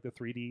out with like the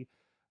 3D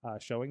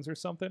showings or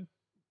something.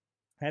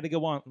 I had to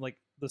go on, like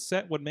the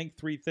set would make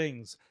 3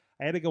 things.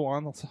 I had to go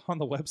on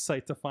the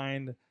website to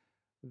find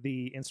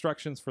the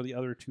instructions for the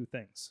other 2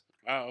 things.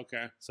 Oh,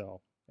 okay. So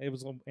it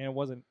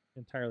wasn't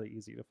entirely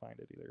easy to find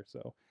it either.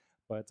 So.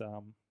 But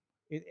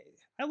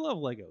I love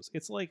Legos.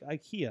 It's like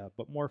IKEA,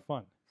 but more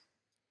fun.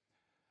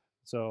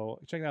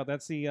 So check it out.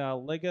 That's the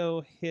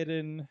Lego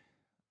hidden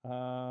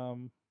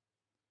something.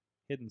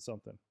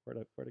 Where'd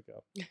it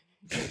go?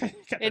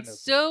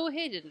 It's so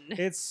hidden.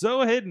 It's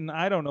so hidden.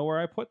 I don't know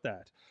where I put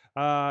that.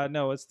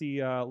 No, it's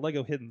the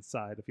Lego Hidden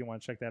Side. If you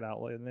want to check that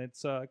out, and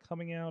it's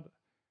coming out.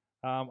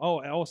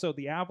 Also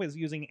the app is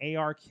using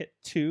ARKit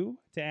 2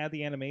 to add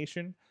the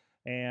animation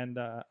and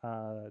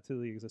to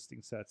the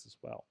existing sets as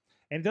well.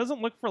 And it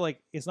doesn't look for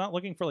it's not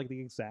looking for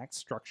the exact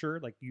structure.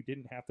 Like you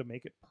didn't have to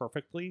make it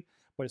perfectly,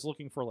 but it's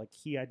looking for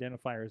key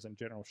identifiers and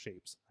general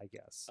shapes, I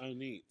guess. Oh,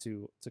 neat.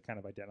 To kind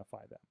of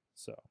identify them.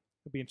 So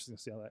it'll be interesting to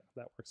see how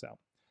that works out.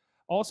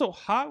 Also,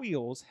 Hot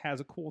Wheels has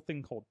a cool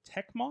thing called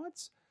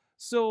TechMods.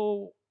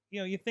 So,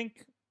 you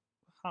think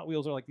Hot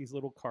Wheels are like these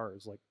little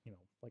cars, like an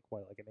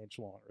inch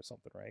long or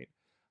something, right?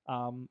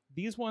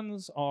 These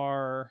ones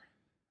are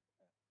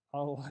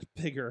a lot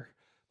bigger.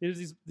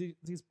 There's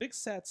these big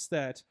sets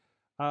that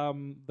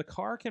the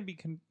car can be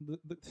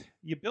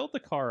you build the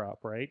car up,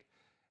 right?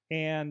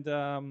 And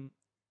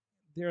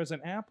there's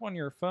an app on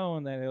your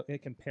phone that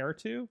it can pair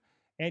to,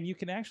 and you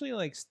can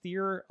actually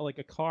steer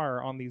a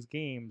car on these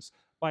games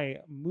by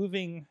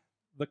moving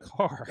the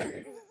car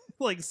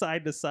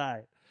side to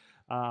side,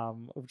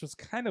 which is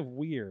kind of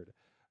weird.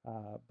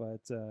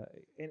 But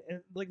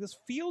this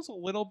feels a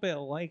little bit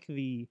like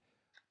the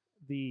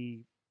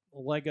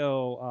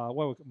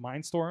Lego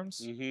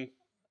Mindstorms. Mm-hmm.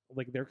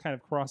 They're kind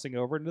of crossing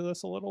over into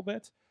this a little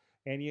bit,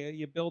 and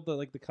you build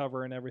the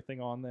cover and everything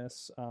on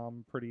this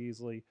pretty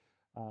easily.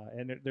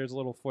 And there's a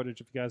little footage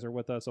if you guys are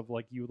with us of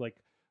you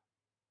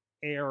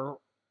air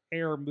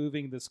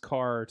moving this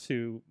car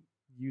to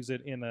use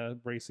it in a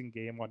racing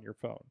game on your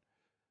phone,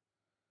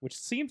 which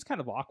seems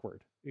kind of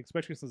awkward,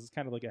 especially since it's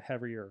kind of a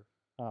heavier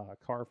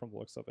car from the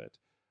looks of it.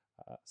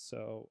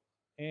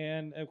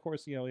 And of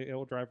course, it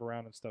will drive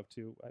around and stuff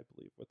too, I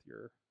believe, with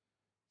your,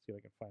 see if I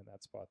can find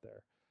that spot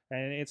there.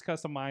 And it's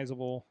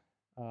customizable,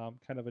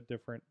 kind of a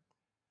different,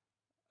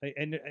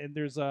 and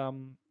there's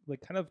kind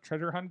of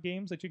treasure hunt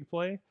games that you can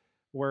play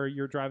where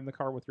you're driving the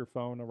car with your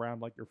phone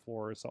around your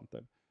floor or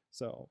something.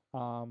 So,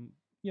 kind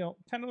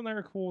of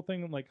another cool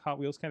thing, Hot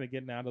Wheels kind of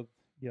getting out of,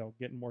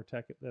 getting more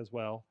tech as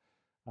well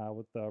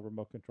with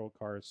remote controlled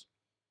cars.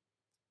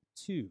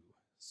 2.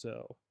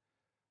 So,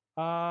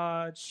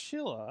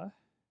 Chilla.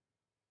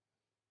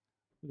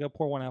 We got to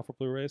pour one out for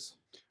Blu-rays.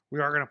 We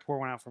are going to pour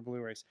one out for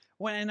Blu-rays.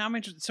 Well, and I'm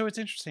interested. So it's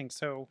interesting.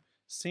 So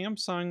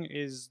Samsung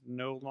is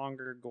no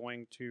longer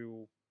going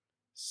to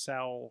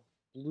sell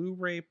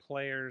Blu-ray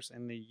players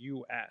in the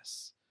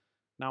U.S.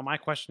 Now, my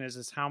question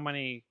is how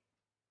many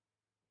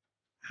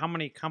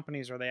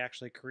companies are they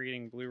actually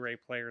creating Blu-ray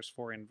players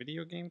for in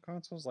video game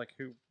consoles? Like,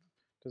 who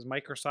does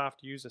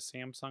Microsoft use a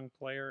Samsung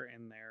player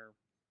in their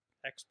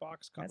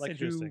Xbox? That's like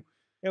interesting.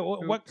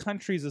 What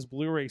countries is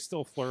Blu-ray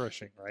still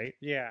flourishing, right?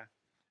 Yeah.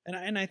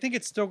 And I think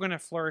it's still going to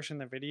flourish in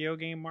the video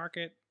game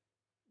market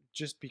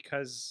just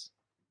because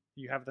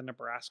you have the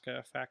Nebraska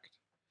effect.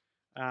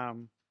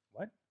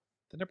 What?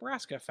 The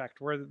Nebraska effect,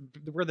 where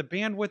the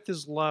bandwidth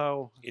is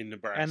low in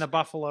Nebraska and the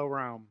buffalo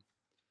roam.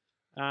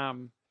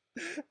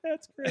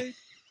 That's great.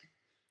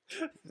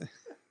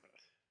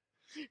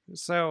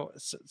 So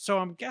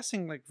I'm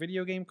guessing like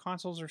video game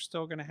consoles are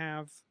still going to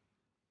have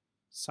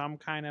some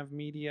kind of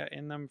media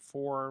in them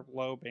for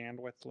low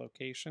bandwidth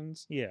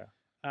locations. Yeah.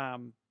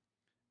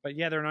 But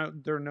yeah,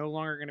 they're no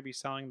longer going to be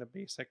selling the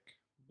basic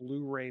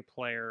Blu-ray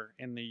player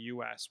in the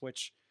US,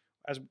 which,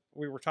 as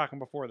we were talking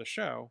before the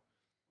show,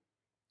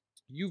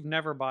 you've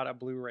never bought a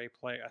Blu-ray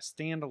player, a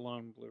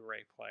standalone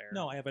Blu-ray player.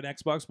 No, I have an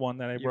Xbox One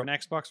that you have an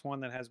Xbox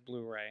One that has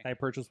Blu-ray. I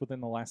purchased within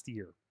the last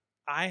year.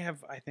 I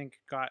think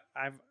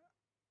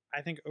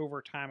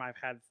over time I've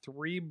had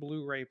 3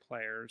 Blu-ray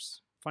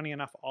players. Funny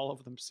enough, all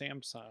of them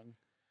Samsung.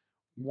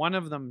 One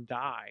of them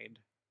died,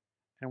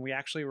 and we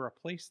actually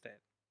replaced it.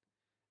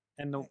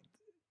 And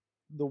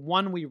the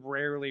one we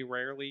rarely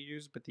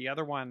use, but the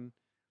other one,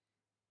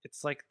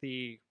 it's like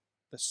the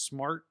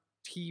smart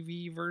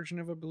TV version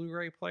of a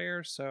Blu-ray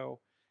player. So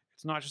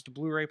it's not just a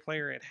Blu-ray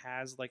player; it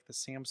has like the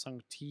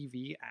Samsung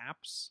TV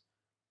apps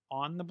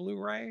on the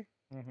Blu-ray.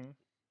 Mm-hmm.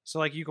 So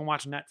like you can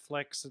watch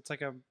Netflix. It's like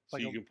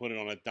you can put it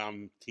on a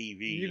dumb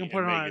TV. You can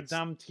put it on a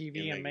dumb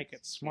TV and make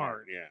it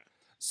smart. Yeah.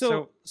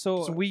 So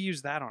we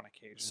use that on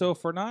occasion. So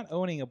for not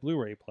owning a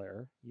Blu-ray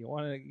player, you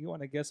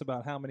want to guess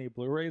about how many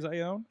Blu-rays I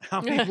own?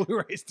 How many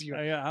Blu-rays do you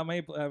own? How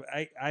many?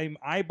 I'm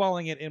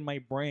eyeballing it in my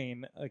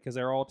brain because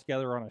they're all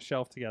together on a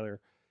shelf together.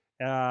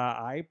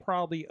 I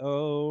probably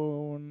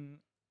own,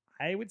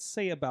 I would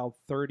say, about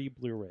 30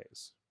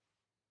 Blu-rays.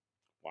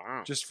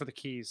 Wow! Just for the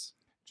keys.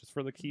 Just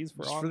for the keys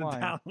for Just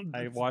online. For the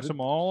I watch them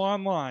all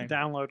online.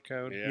 Download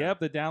code. Yeah. Yep,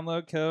 the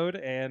download code,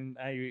 and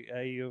I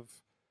have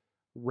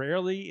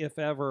rarely, if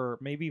ever,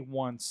 maybe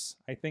once.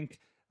 I think.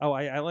 Oh,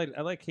 I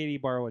let Katie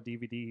borrow a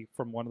DVD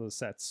from one of the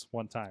sets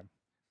one time.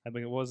 I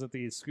mean, was it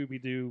the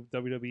Scooby-Doo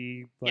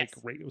WWE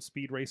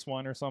Speed Race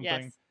one or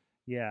something? Yes.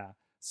 Yeah.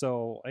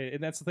 So,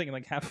 and that's the thing.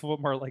 Like half of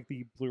them are like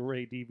the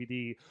Blu-ray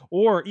DVD,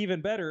 or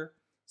even better,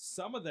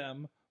 some of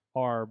them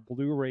are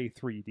Blu-ray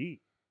 3D.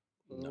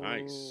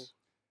 Nice.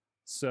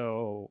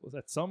 So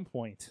at some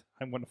point,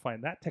 I'm going to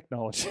find that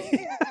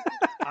technology.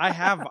 I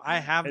have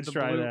and the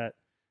try that.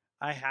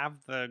 I have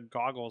the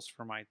goggles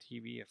for my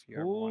TV if you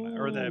ever want to,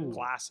 or the Ooh.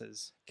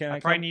 glasses. Can I I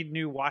probably come- need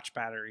new watch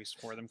batteries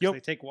for them because You'll- they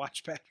take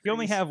watch batteries. You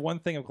only have one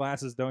thing of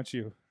glasses, don't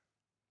you?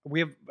 We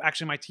have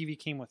actually my TV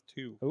came with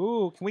 2.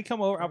 Ooh, can we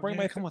come over? I'll bring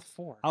my come with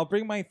 4. I'll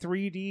bring my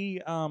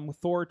 3D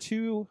Thor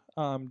 2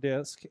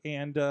 disc,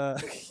 and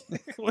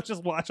we'll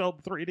just watch all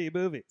the 3D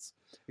movies.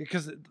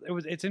 Because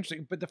it's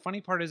interesting, but the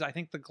funny part is I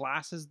think the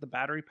glasses, the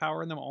battery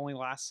power in them only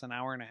lasts an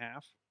hour and a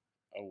half.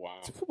 Oh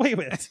wow! Wait a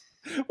minute!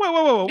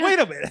 Wait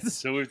a minute!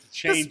 So we have to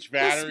change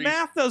batteries. This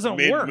math doesn't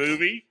work.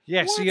 Mid-movie?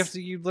 Yeah, so What?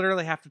 you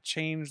literally have to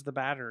change the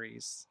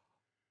batteries.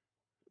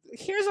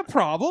 Here's a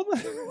problem.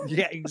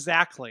 Yeah,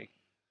 exactly.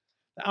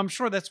 I'm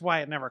sure that's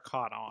why it never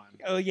caught on.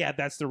 Oh yeah,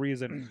 that's the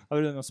reason.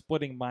 Other than the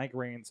splitting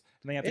migraines,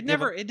 and they have to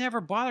It never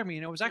bothered me,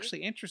 and it was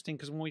actually interesting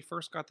because when we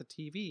first got the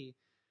TV,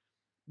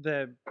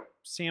 the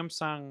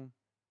Samsung,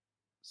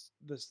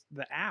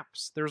 the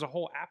apps, there's a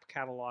whole app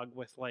catalog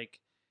with like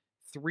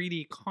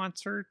 3D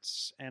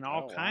concerts and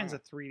all kinds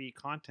of 3D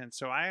content.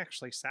 So I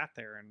actually sat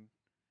there and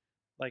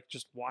like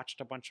just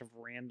watched a bunch of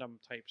random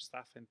type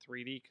stuff in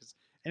 3D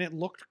and it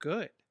looked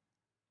good.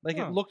 Like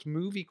it looked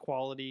movie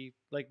quality,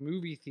 like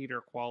movie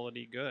theater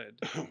quality good.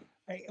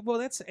 Well,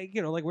 that's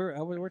like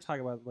we're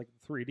talking about like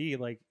 3D,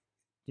 like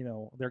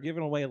they're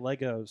giving away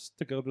Legos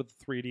to go to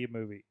the 3D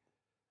movie,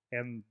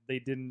 and they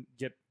didn't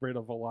get rid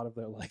of a lot of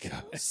their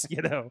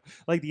Legos.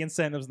 Like the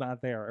incentive's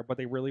not there, but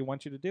they really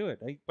want you to do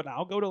it. But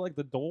I'll go to like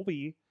the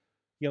Dolby,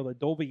 the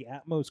Dolby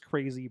Atmos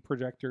crazy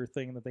projector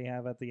thing that they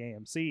have at the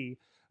AMC,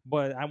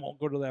 but I won't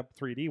go to that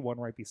 3D one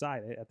right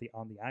beside it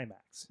on the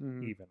IMAX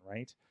even,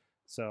 right?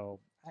 So.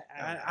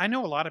 I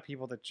know a lot of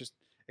people that just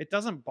it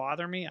doesn't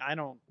bother me. I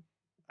don't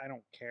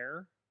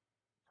care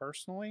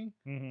personally.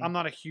 Mm-hmm. I'm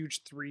not a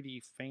huge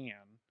 3D fan.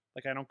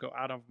 Like I don't go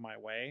out of my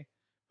way,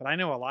 but I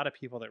know a lot of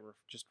people that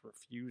just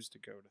refuse to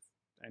go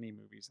to any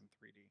movies in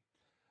 3D.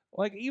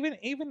 Like even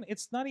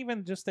it's not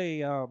even just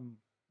a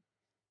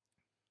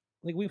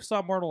like we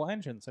saw Mortal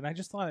Engines, and I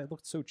just thought it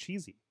looked so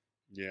cheesy.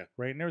 Yeah.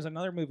 Right. And there was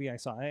another movie I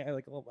saw.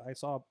 I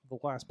saw The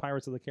Last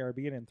Pirates of the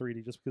Caribbean in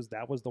 3D just because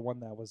that was the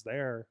one that was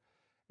there.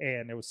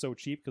 and it was so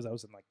cheap because I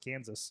was in like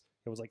Kansas.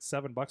 It was like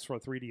 $7 for a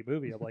 3D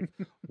movie. I'm like,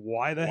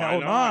 why the Why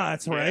hell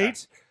not? not?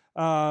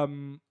 Yeah.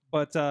 Right?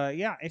 But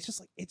yeah, it's just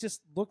like it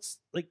just looks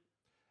like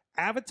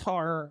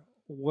Avatar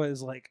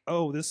was like,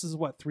 oh, this is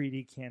what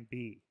 3D can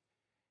be,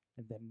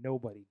 and then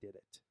nobody did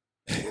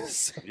it.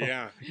 So,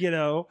 Yeah. you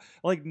know,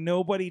 like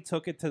nobody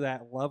took it to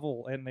that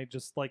level, and they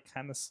just like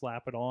kind of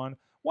slap it on.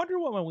 Wonder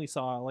Woman we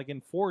saw like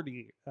in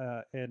 4D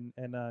in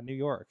New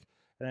York,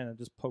 and then it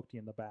just poked you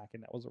in the back,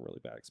 and that was a really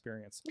bad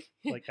experience.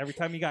 Like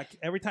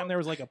every time there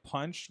was like a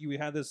punch, you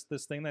had this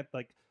thing that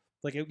like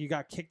you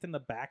got kicked in the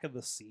back of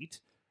the seat.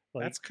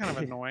 Like, That's kind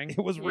of annoying.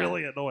 It was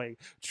really annoying.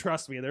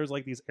 Trust me, there was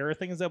like these air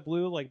things that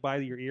blew like by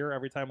your ear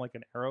every time like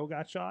an arrow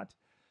got shot.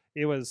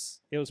 It was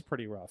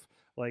pretty rough.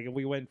 Like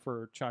we went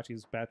for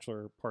Chachi's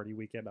bachelor party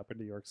weekend up in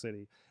New York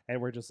City, and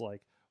we're just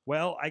like,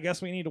 well, I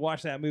guess we need to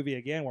watch that movie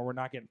again where we're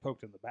not getting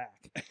poked in the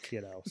back,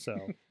 you know. So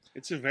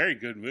It's a very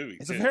good movie.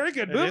 it's too. a very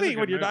good It is a movie good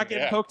when you're not movie,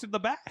 getting yeah. poked in the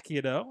back,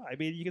 you know. I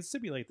mean, you can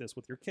simulate this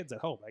with your kids at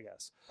home, I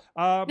guess.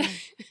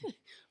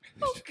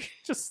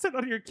 Just sit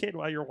on your kid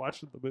while you're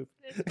watching the movie.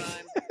 It's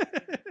fine.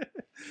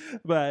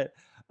 But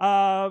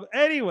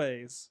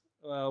anyways,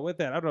 with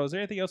that, I don't know. Is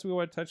there anything else we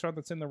want to touch on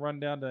that's in the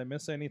rundown? Did I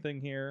miss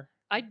anything here?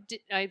 So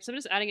I'm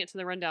just adding it to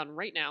the rundown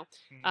right now.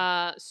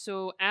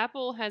 So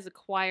Apple has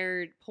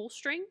acquired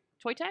Pullstring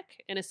Toy Tech,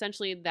 and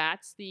essentially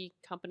that's the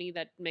company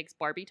that makes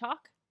Barbie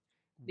Talk.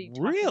 The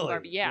talking Really?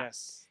 Barbie, yeah.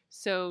 Yes.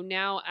 So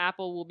now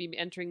Apple will be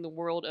entering the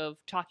world of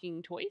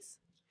talking toys,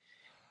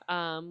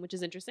 which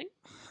is interesting.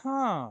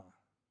 Huh.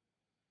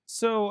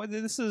 So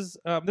this is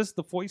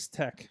the voice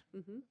tech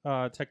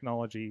Hmm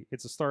technology.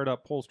 It's a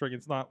startup, Pullstring.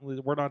 It's not.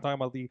 We're not talking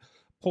about the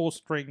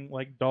Pullstring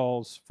like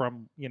dolls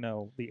from the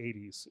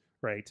 80s,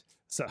 right?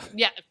 So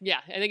Yeah.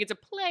 I think it's a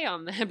play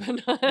on that,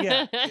 but not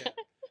yeah.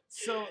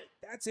 So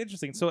that's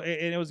interesting. So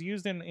and it was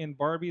used in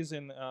Barbies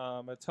and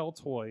Mattel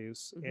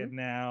toys, and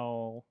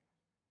now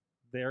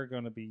they're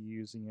going to be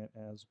using it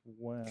as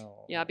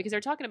well. Yeah, because they're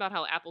talking about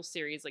how Apple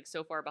Siri is like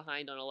so far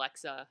behind on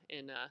Alexa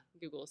and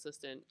Google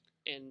Assistant,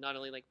 and not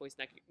only like voice.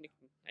 I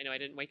know I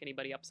didn't wake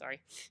anybody up.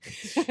 Sorry.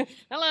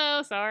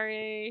 Hello.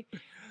 Sorry.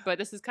 But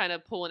this is kind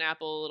of pulling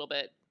Apple a little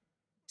bit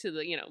to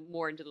the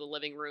more into the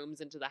living rooms,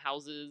 into the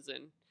houses,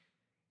 and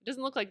it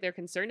doesn't look like they're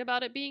concerned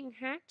about it being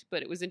hacked.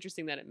 But it was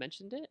interesting that it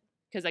mentioned it.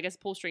 Because I guess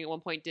Pullstring at one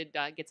point did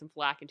get some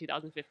flack in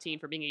 2015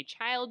 for being a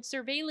child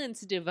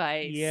surveillance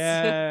device.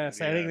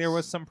 Yes, I think there Yes.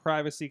 was some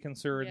privacy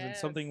concerns and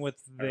something Yes.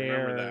 with I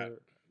remember their that.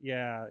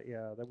 yeah,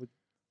 that would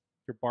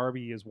your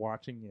Barbie is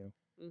watching you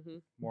Hmm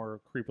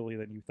more creepily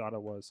than you thought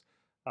it was.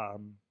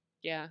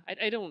 Yeah,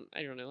 I don't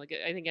know. Like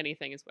I think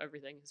everything is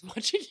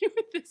watching you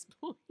at this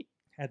point.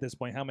 At this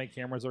point, how many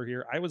cameras are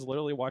here? I was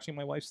literally watching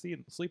my wife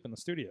sleep in the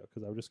studio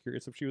because I was just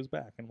curious if she was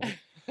back. And like,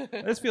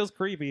 this feels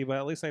creepy, but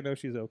at least I know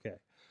she's okay.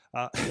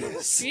 You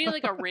need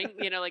like a ring,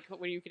 like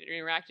when you can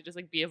interact, to just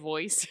like be a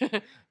voice.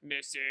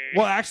 Missy.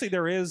 Well, actually,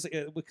 there is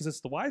because it's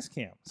the Wise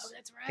Cams. Oh,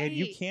 that's right. And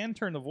you can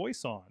turn the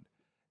voice on.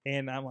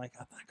 And I'm like,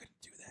 I'm not going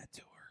to do that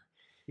to her,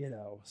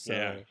 So,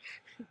 Yeah.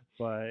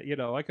 but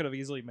I could have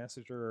easily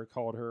messaged her or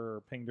called her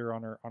or pinged her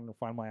on her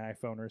Find My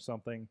iPhone or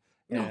something.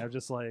 And I'm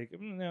just like,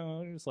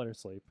 no, just let her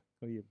sleep.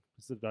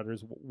 The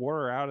daughters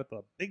wore her out at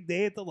the big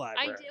day at the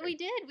library. We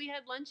did. We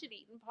had lunch at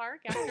Eaton Park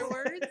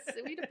afterwards.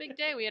 We had a big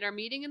day. We had our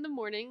meeting in the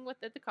morning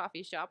at the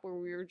coffee shop where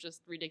we were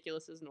just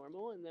ridiculous as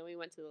normal, and then we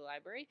went to the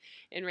library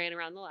and ran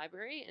around the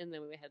library, and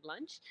then we had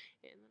lunch,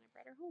 and then I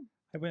brought her home.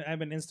 I've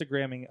been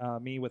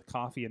Instagramming me with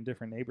coffee in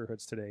different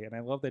neighborhoods today, and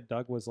I love that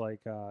Doug was like,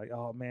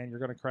 "Oh man, you're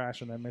gonna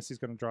crash, and then Missy's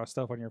gonna draw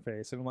stuff on your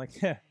face," and I'm like,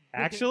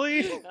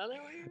 actually,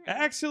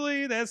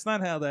 actually, that's not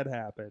how that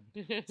happened.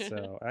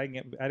 So I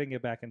didn't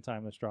get back in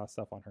time to draw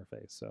stuff on her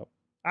face, so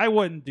I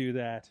wouldn't do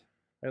that.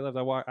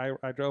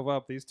 I drove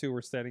up. These two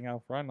were standing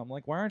out front. I'm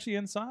like, "Why aren't you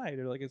inside?"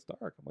 They're like, "It's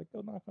dark." I'm like,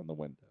 "Go knock on the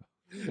window."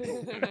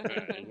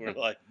 We're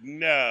like,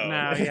 no.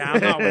 No, yeah,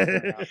 I'm not with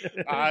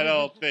that. I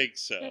don't think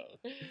so.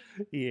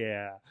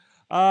 Yeah.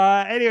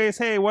 Anyways,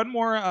 hey, one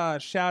more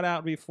shout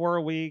out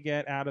before we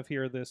get out of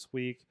here this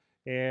week,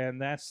 and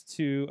that's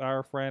to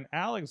our friend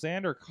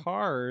Alexander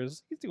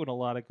Kahrs. He's doing a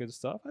lot of good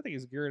stuff. I think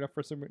he's gearing up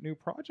for some new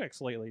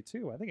projects lately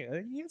too. I think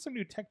he has some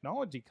new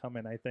technology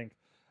coming. I think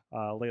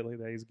lately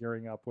that he's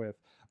gearing up with.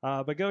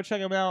 But go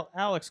check him out,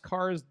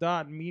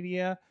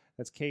 AlexKahrs.media.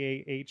 That's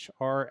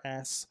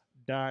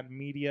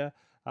KAHRS.media.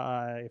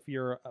 If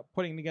you're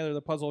putting together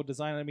the puzzle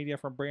design and media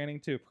from branding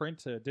to print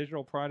to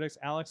digital projects,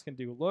 Alex can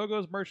do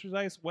logos,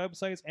 merchandise,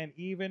 websites, and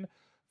even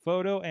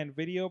photo and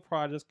video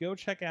projects. Go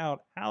check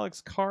out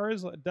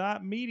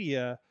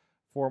AlexKahrs.media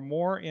for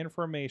more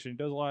information. He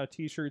does a lot of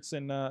t-shirts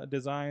and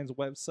designs,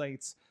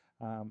 websites,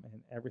 and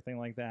everything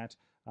like that.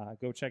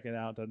 Go check it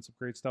out. Done some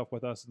great stuff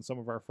with us and some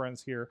of our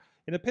friends here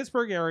in the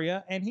Pittsburgh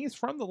area. And he's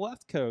from the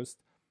left coast.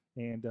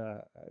 And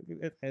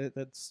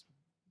that's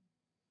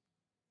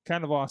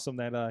kind of awesome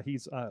that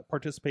he's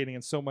participating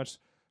in so much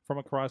from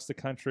across the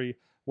country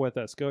with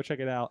us. Go check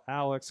it out,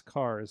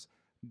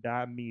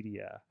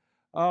 AlexKahrs.media.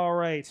 All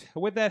right.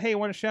 With that, hey, I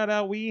want to shout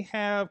out. We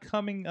have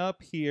coming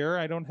up here.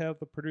 I don't have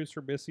the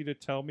producer Missy to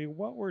tell me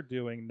what we're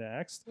doing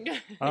next.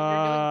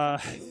 We're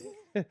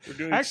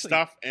doing actually,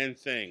 stuff and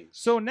things.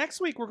 So next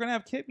week we're gonna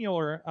have Kit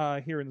Mueller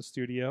here in the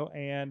studio,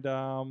 and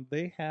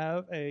they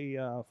have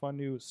a fun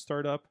new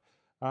startup.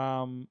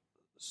 Wait,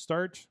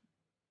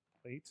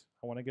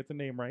 I want to get the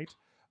name right.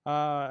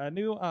 A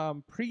new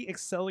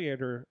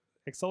accelerator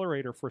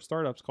for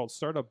startups called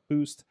Startup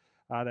Boost.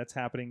 That's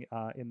happening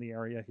in the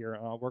area here.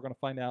 We're going to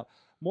find out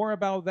more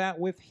about that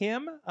with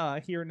him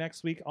here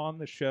next week on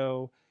the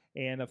show.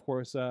 And, of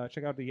course,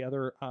 check out the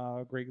other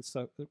great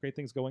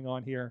things going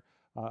on here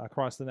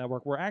across the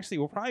network. We'll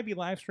probably be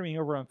live streaming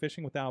over on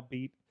Fishing Without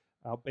Bait.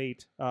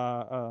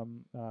 Sheena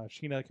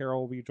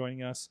Carroll will be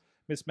joining us.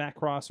 Miss Matt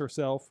Cross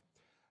herself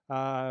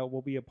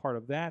will be a part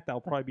of that.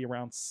 That'll probably be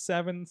around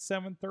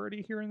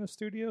 7:30 here in the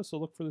studio. So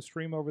look for the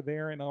stream over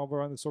there and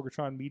over on the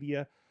Sorgatron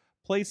Media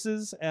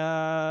places.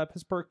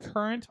 Pittsburgh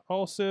Current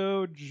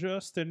also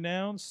just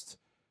announced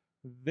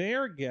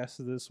their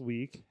guest this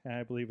week.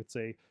 I believe it's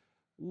a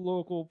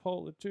local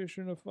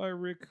politician, if I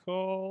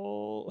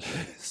recall.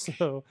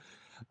 So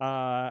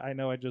I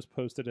know I just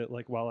posted it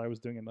like while I was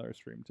doing another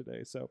stream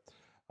today. So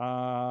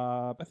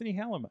Bethany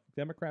Hallam,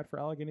 Democrat for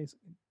Allegheny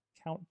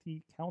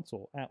County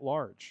Council at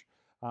Large.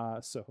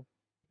 So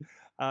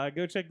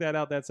go check that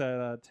out. That's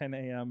at 10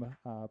 a.m.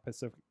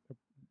 Pacific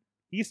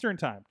Eastern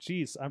Time.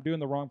 Jeez, I'm doing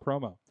the wrong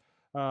promo.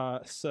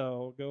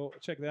 So go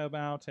check that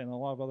out and a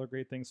lot of other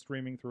great things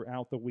streaming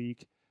throughout the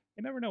week.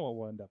 You never know what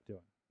we'll end up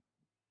doing.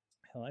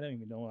 Hell, I don't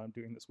even know what I'm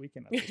doing this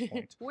weekend at this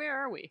point. Where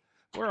are we?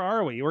 Where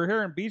are we? We're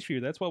here in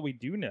Beachview. That's what we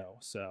do know.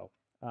 So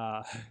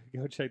go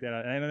check that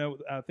out. And I know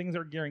things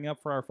are gearing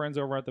up for our friends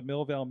over at the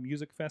Millvale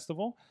Music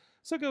Festival.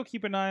 So go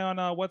keep an eye on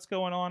what's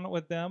going on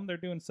with them. They're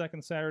doing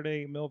second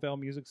Saturday Millvale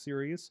Music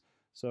Series.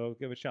 So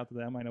give a shout to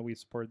them. I know we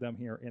supported them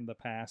here in the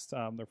past,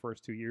 their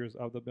first 2 years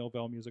of the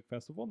Millvale Music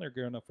Festival. And they're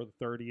gearing up for the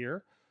third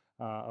year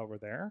over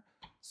there.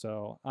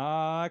 So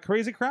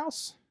Crazy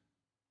Krause,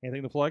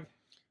 anything to plug?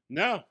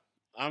 No,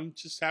 I'm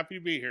just happy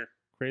to be here.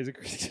 Crazy,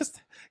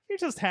 you're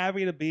just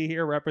happy to be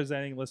here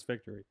representing List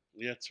Victory.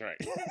 Yeah, that's right.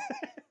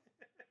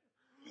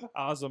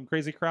 Awesome.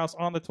 Crazy Krause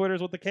on the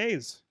Twitters with the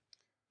K's.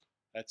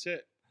 That's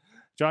it.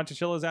 John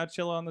Chichilla's at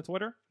Chilla on the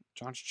Twitter.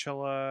 John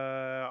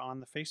Chilla on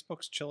the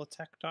Facebooks,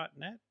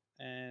 chillatech.net,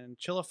 and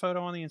Chilla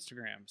Photo on the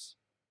Instagrams.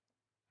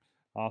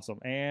 Awesome.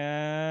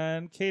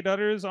 And Kate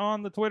Utters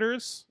on the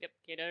Twitters. Yep,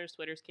 Kate Utters,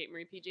 Twitter's Kate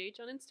Marie PGH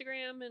on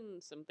Instagram,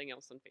 and something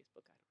else on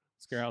Facebook.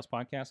 Scare House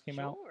podcast came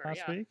out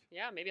last week.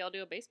 Yeah, maybe I'll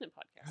do a basement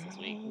podcast this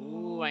week.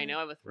 Ooh, I know I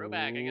have a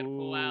throwback. I got to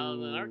pull out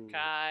the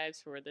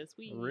archives for this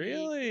week.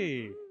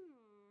 Really?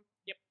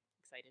 Yep,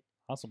 excited.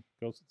 Awesome.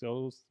 Go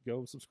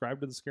subscribe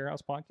to the Scare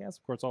House podcast.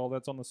 Of course, all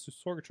that's on the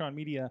Sorgatron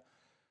Media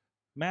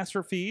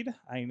master feed.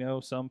 I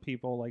know some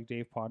people like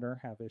Dave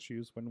Potter have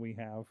issues when we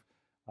have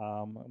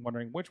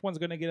wondering which one's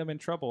going to get them in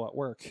trouble at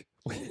work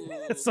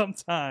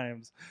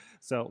sometimes.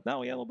 So, no,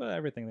 we have a little bit of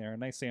everything there. A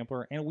nice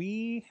sampler. And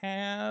we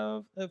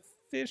have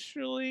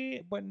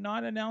officially, but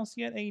not announced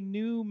yet, a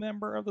new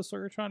member of the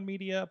Sorgatron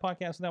Media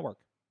Podcast Network.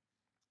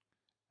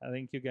 I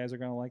think you guys are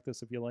going to like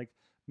this if you like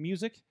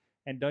music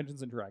and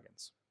Dungeons and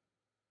Dragons.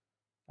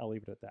 I'll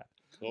leave it at that.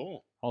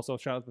 Cool. Also,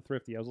 shout out to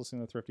Thrifty. I was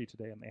listening to Thrifty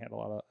today, and they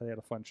had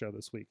a fun show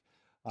this week.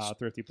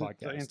 Thrifty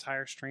podcast. The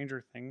entire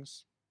Stranger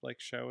Things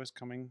show is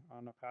coming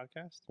on a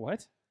podcast.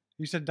 What?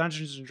 You said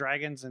Dungeons and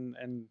Dragons and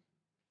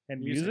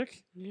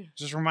music? Yeah.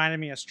 Just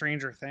reminded me of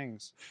Stranger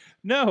Things.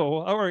 No,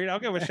 all right. I'll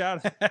give a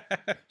shout out.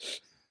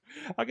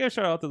 I'll give a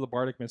shout out to the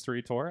Bardic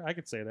Mystery Tour. I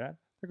could say that.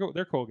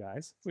 They're cool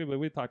guys.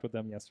 We talked with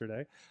them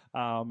yesterday.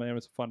 And it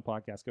was a fun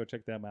podcast. Go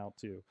check them out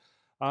too.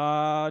 Check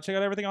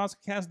out everything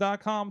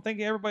AwesomeCast.com. Thank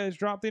you everybody that's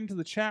dropped into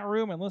the chat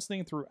room and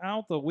listening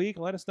throughout the week.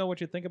 Let us know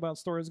what you think about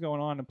stories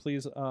going on, and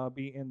please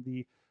be in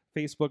the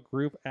Facebook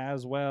group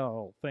as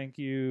well. Thank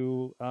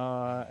you,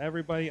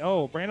 everybody.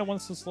 Oh, Brandon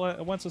wants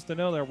us to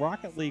know that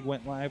Rocket League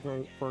went live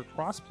for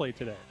crossplay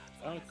today.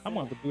 Oh, cool. I'm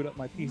going to boot up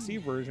my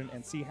PC version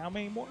and see how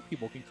many more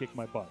people can kick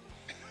my butt.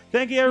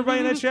 Thank you,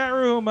 everybody in the chat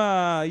room.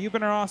 You've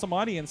been our awesome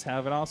audience.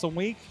 Have an awesome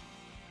week.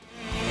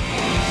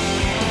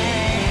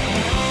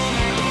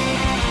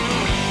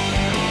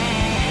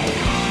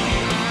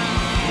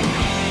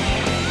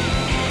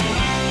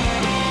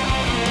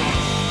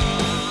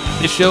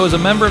 This show is a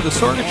member of the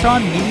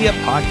Sorgatron Media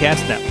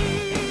Podcast Network.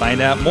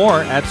 Find out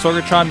more at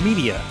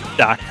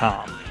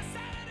sorgatronmedia.com.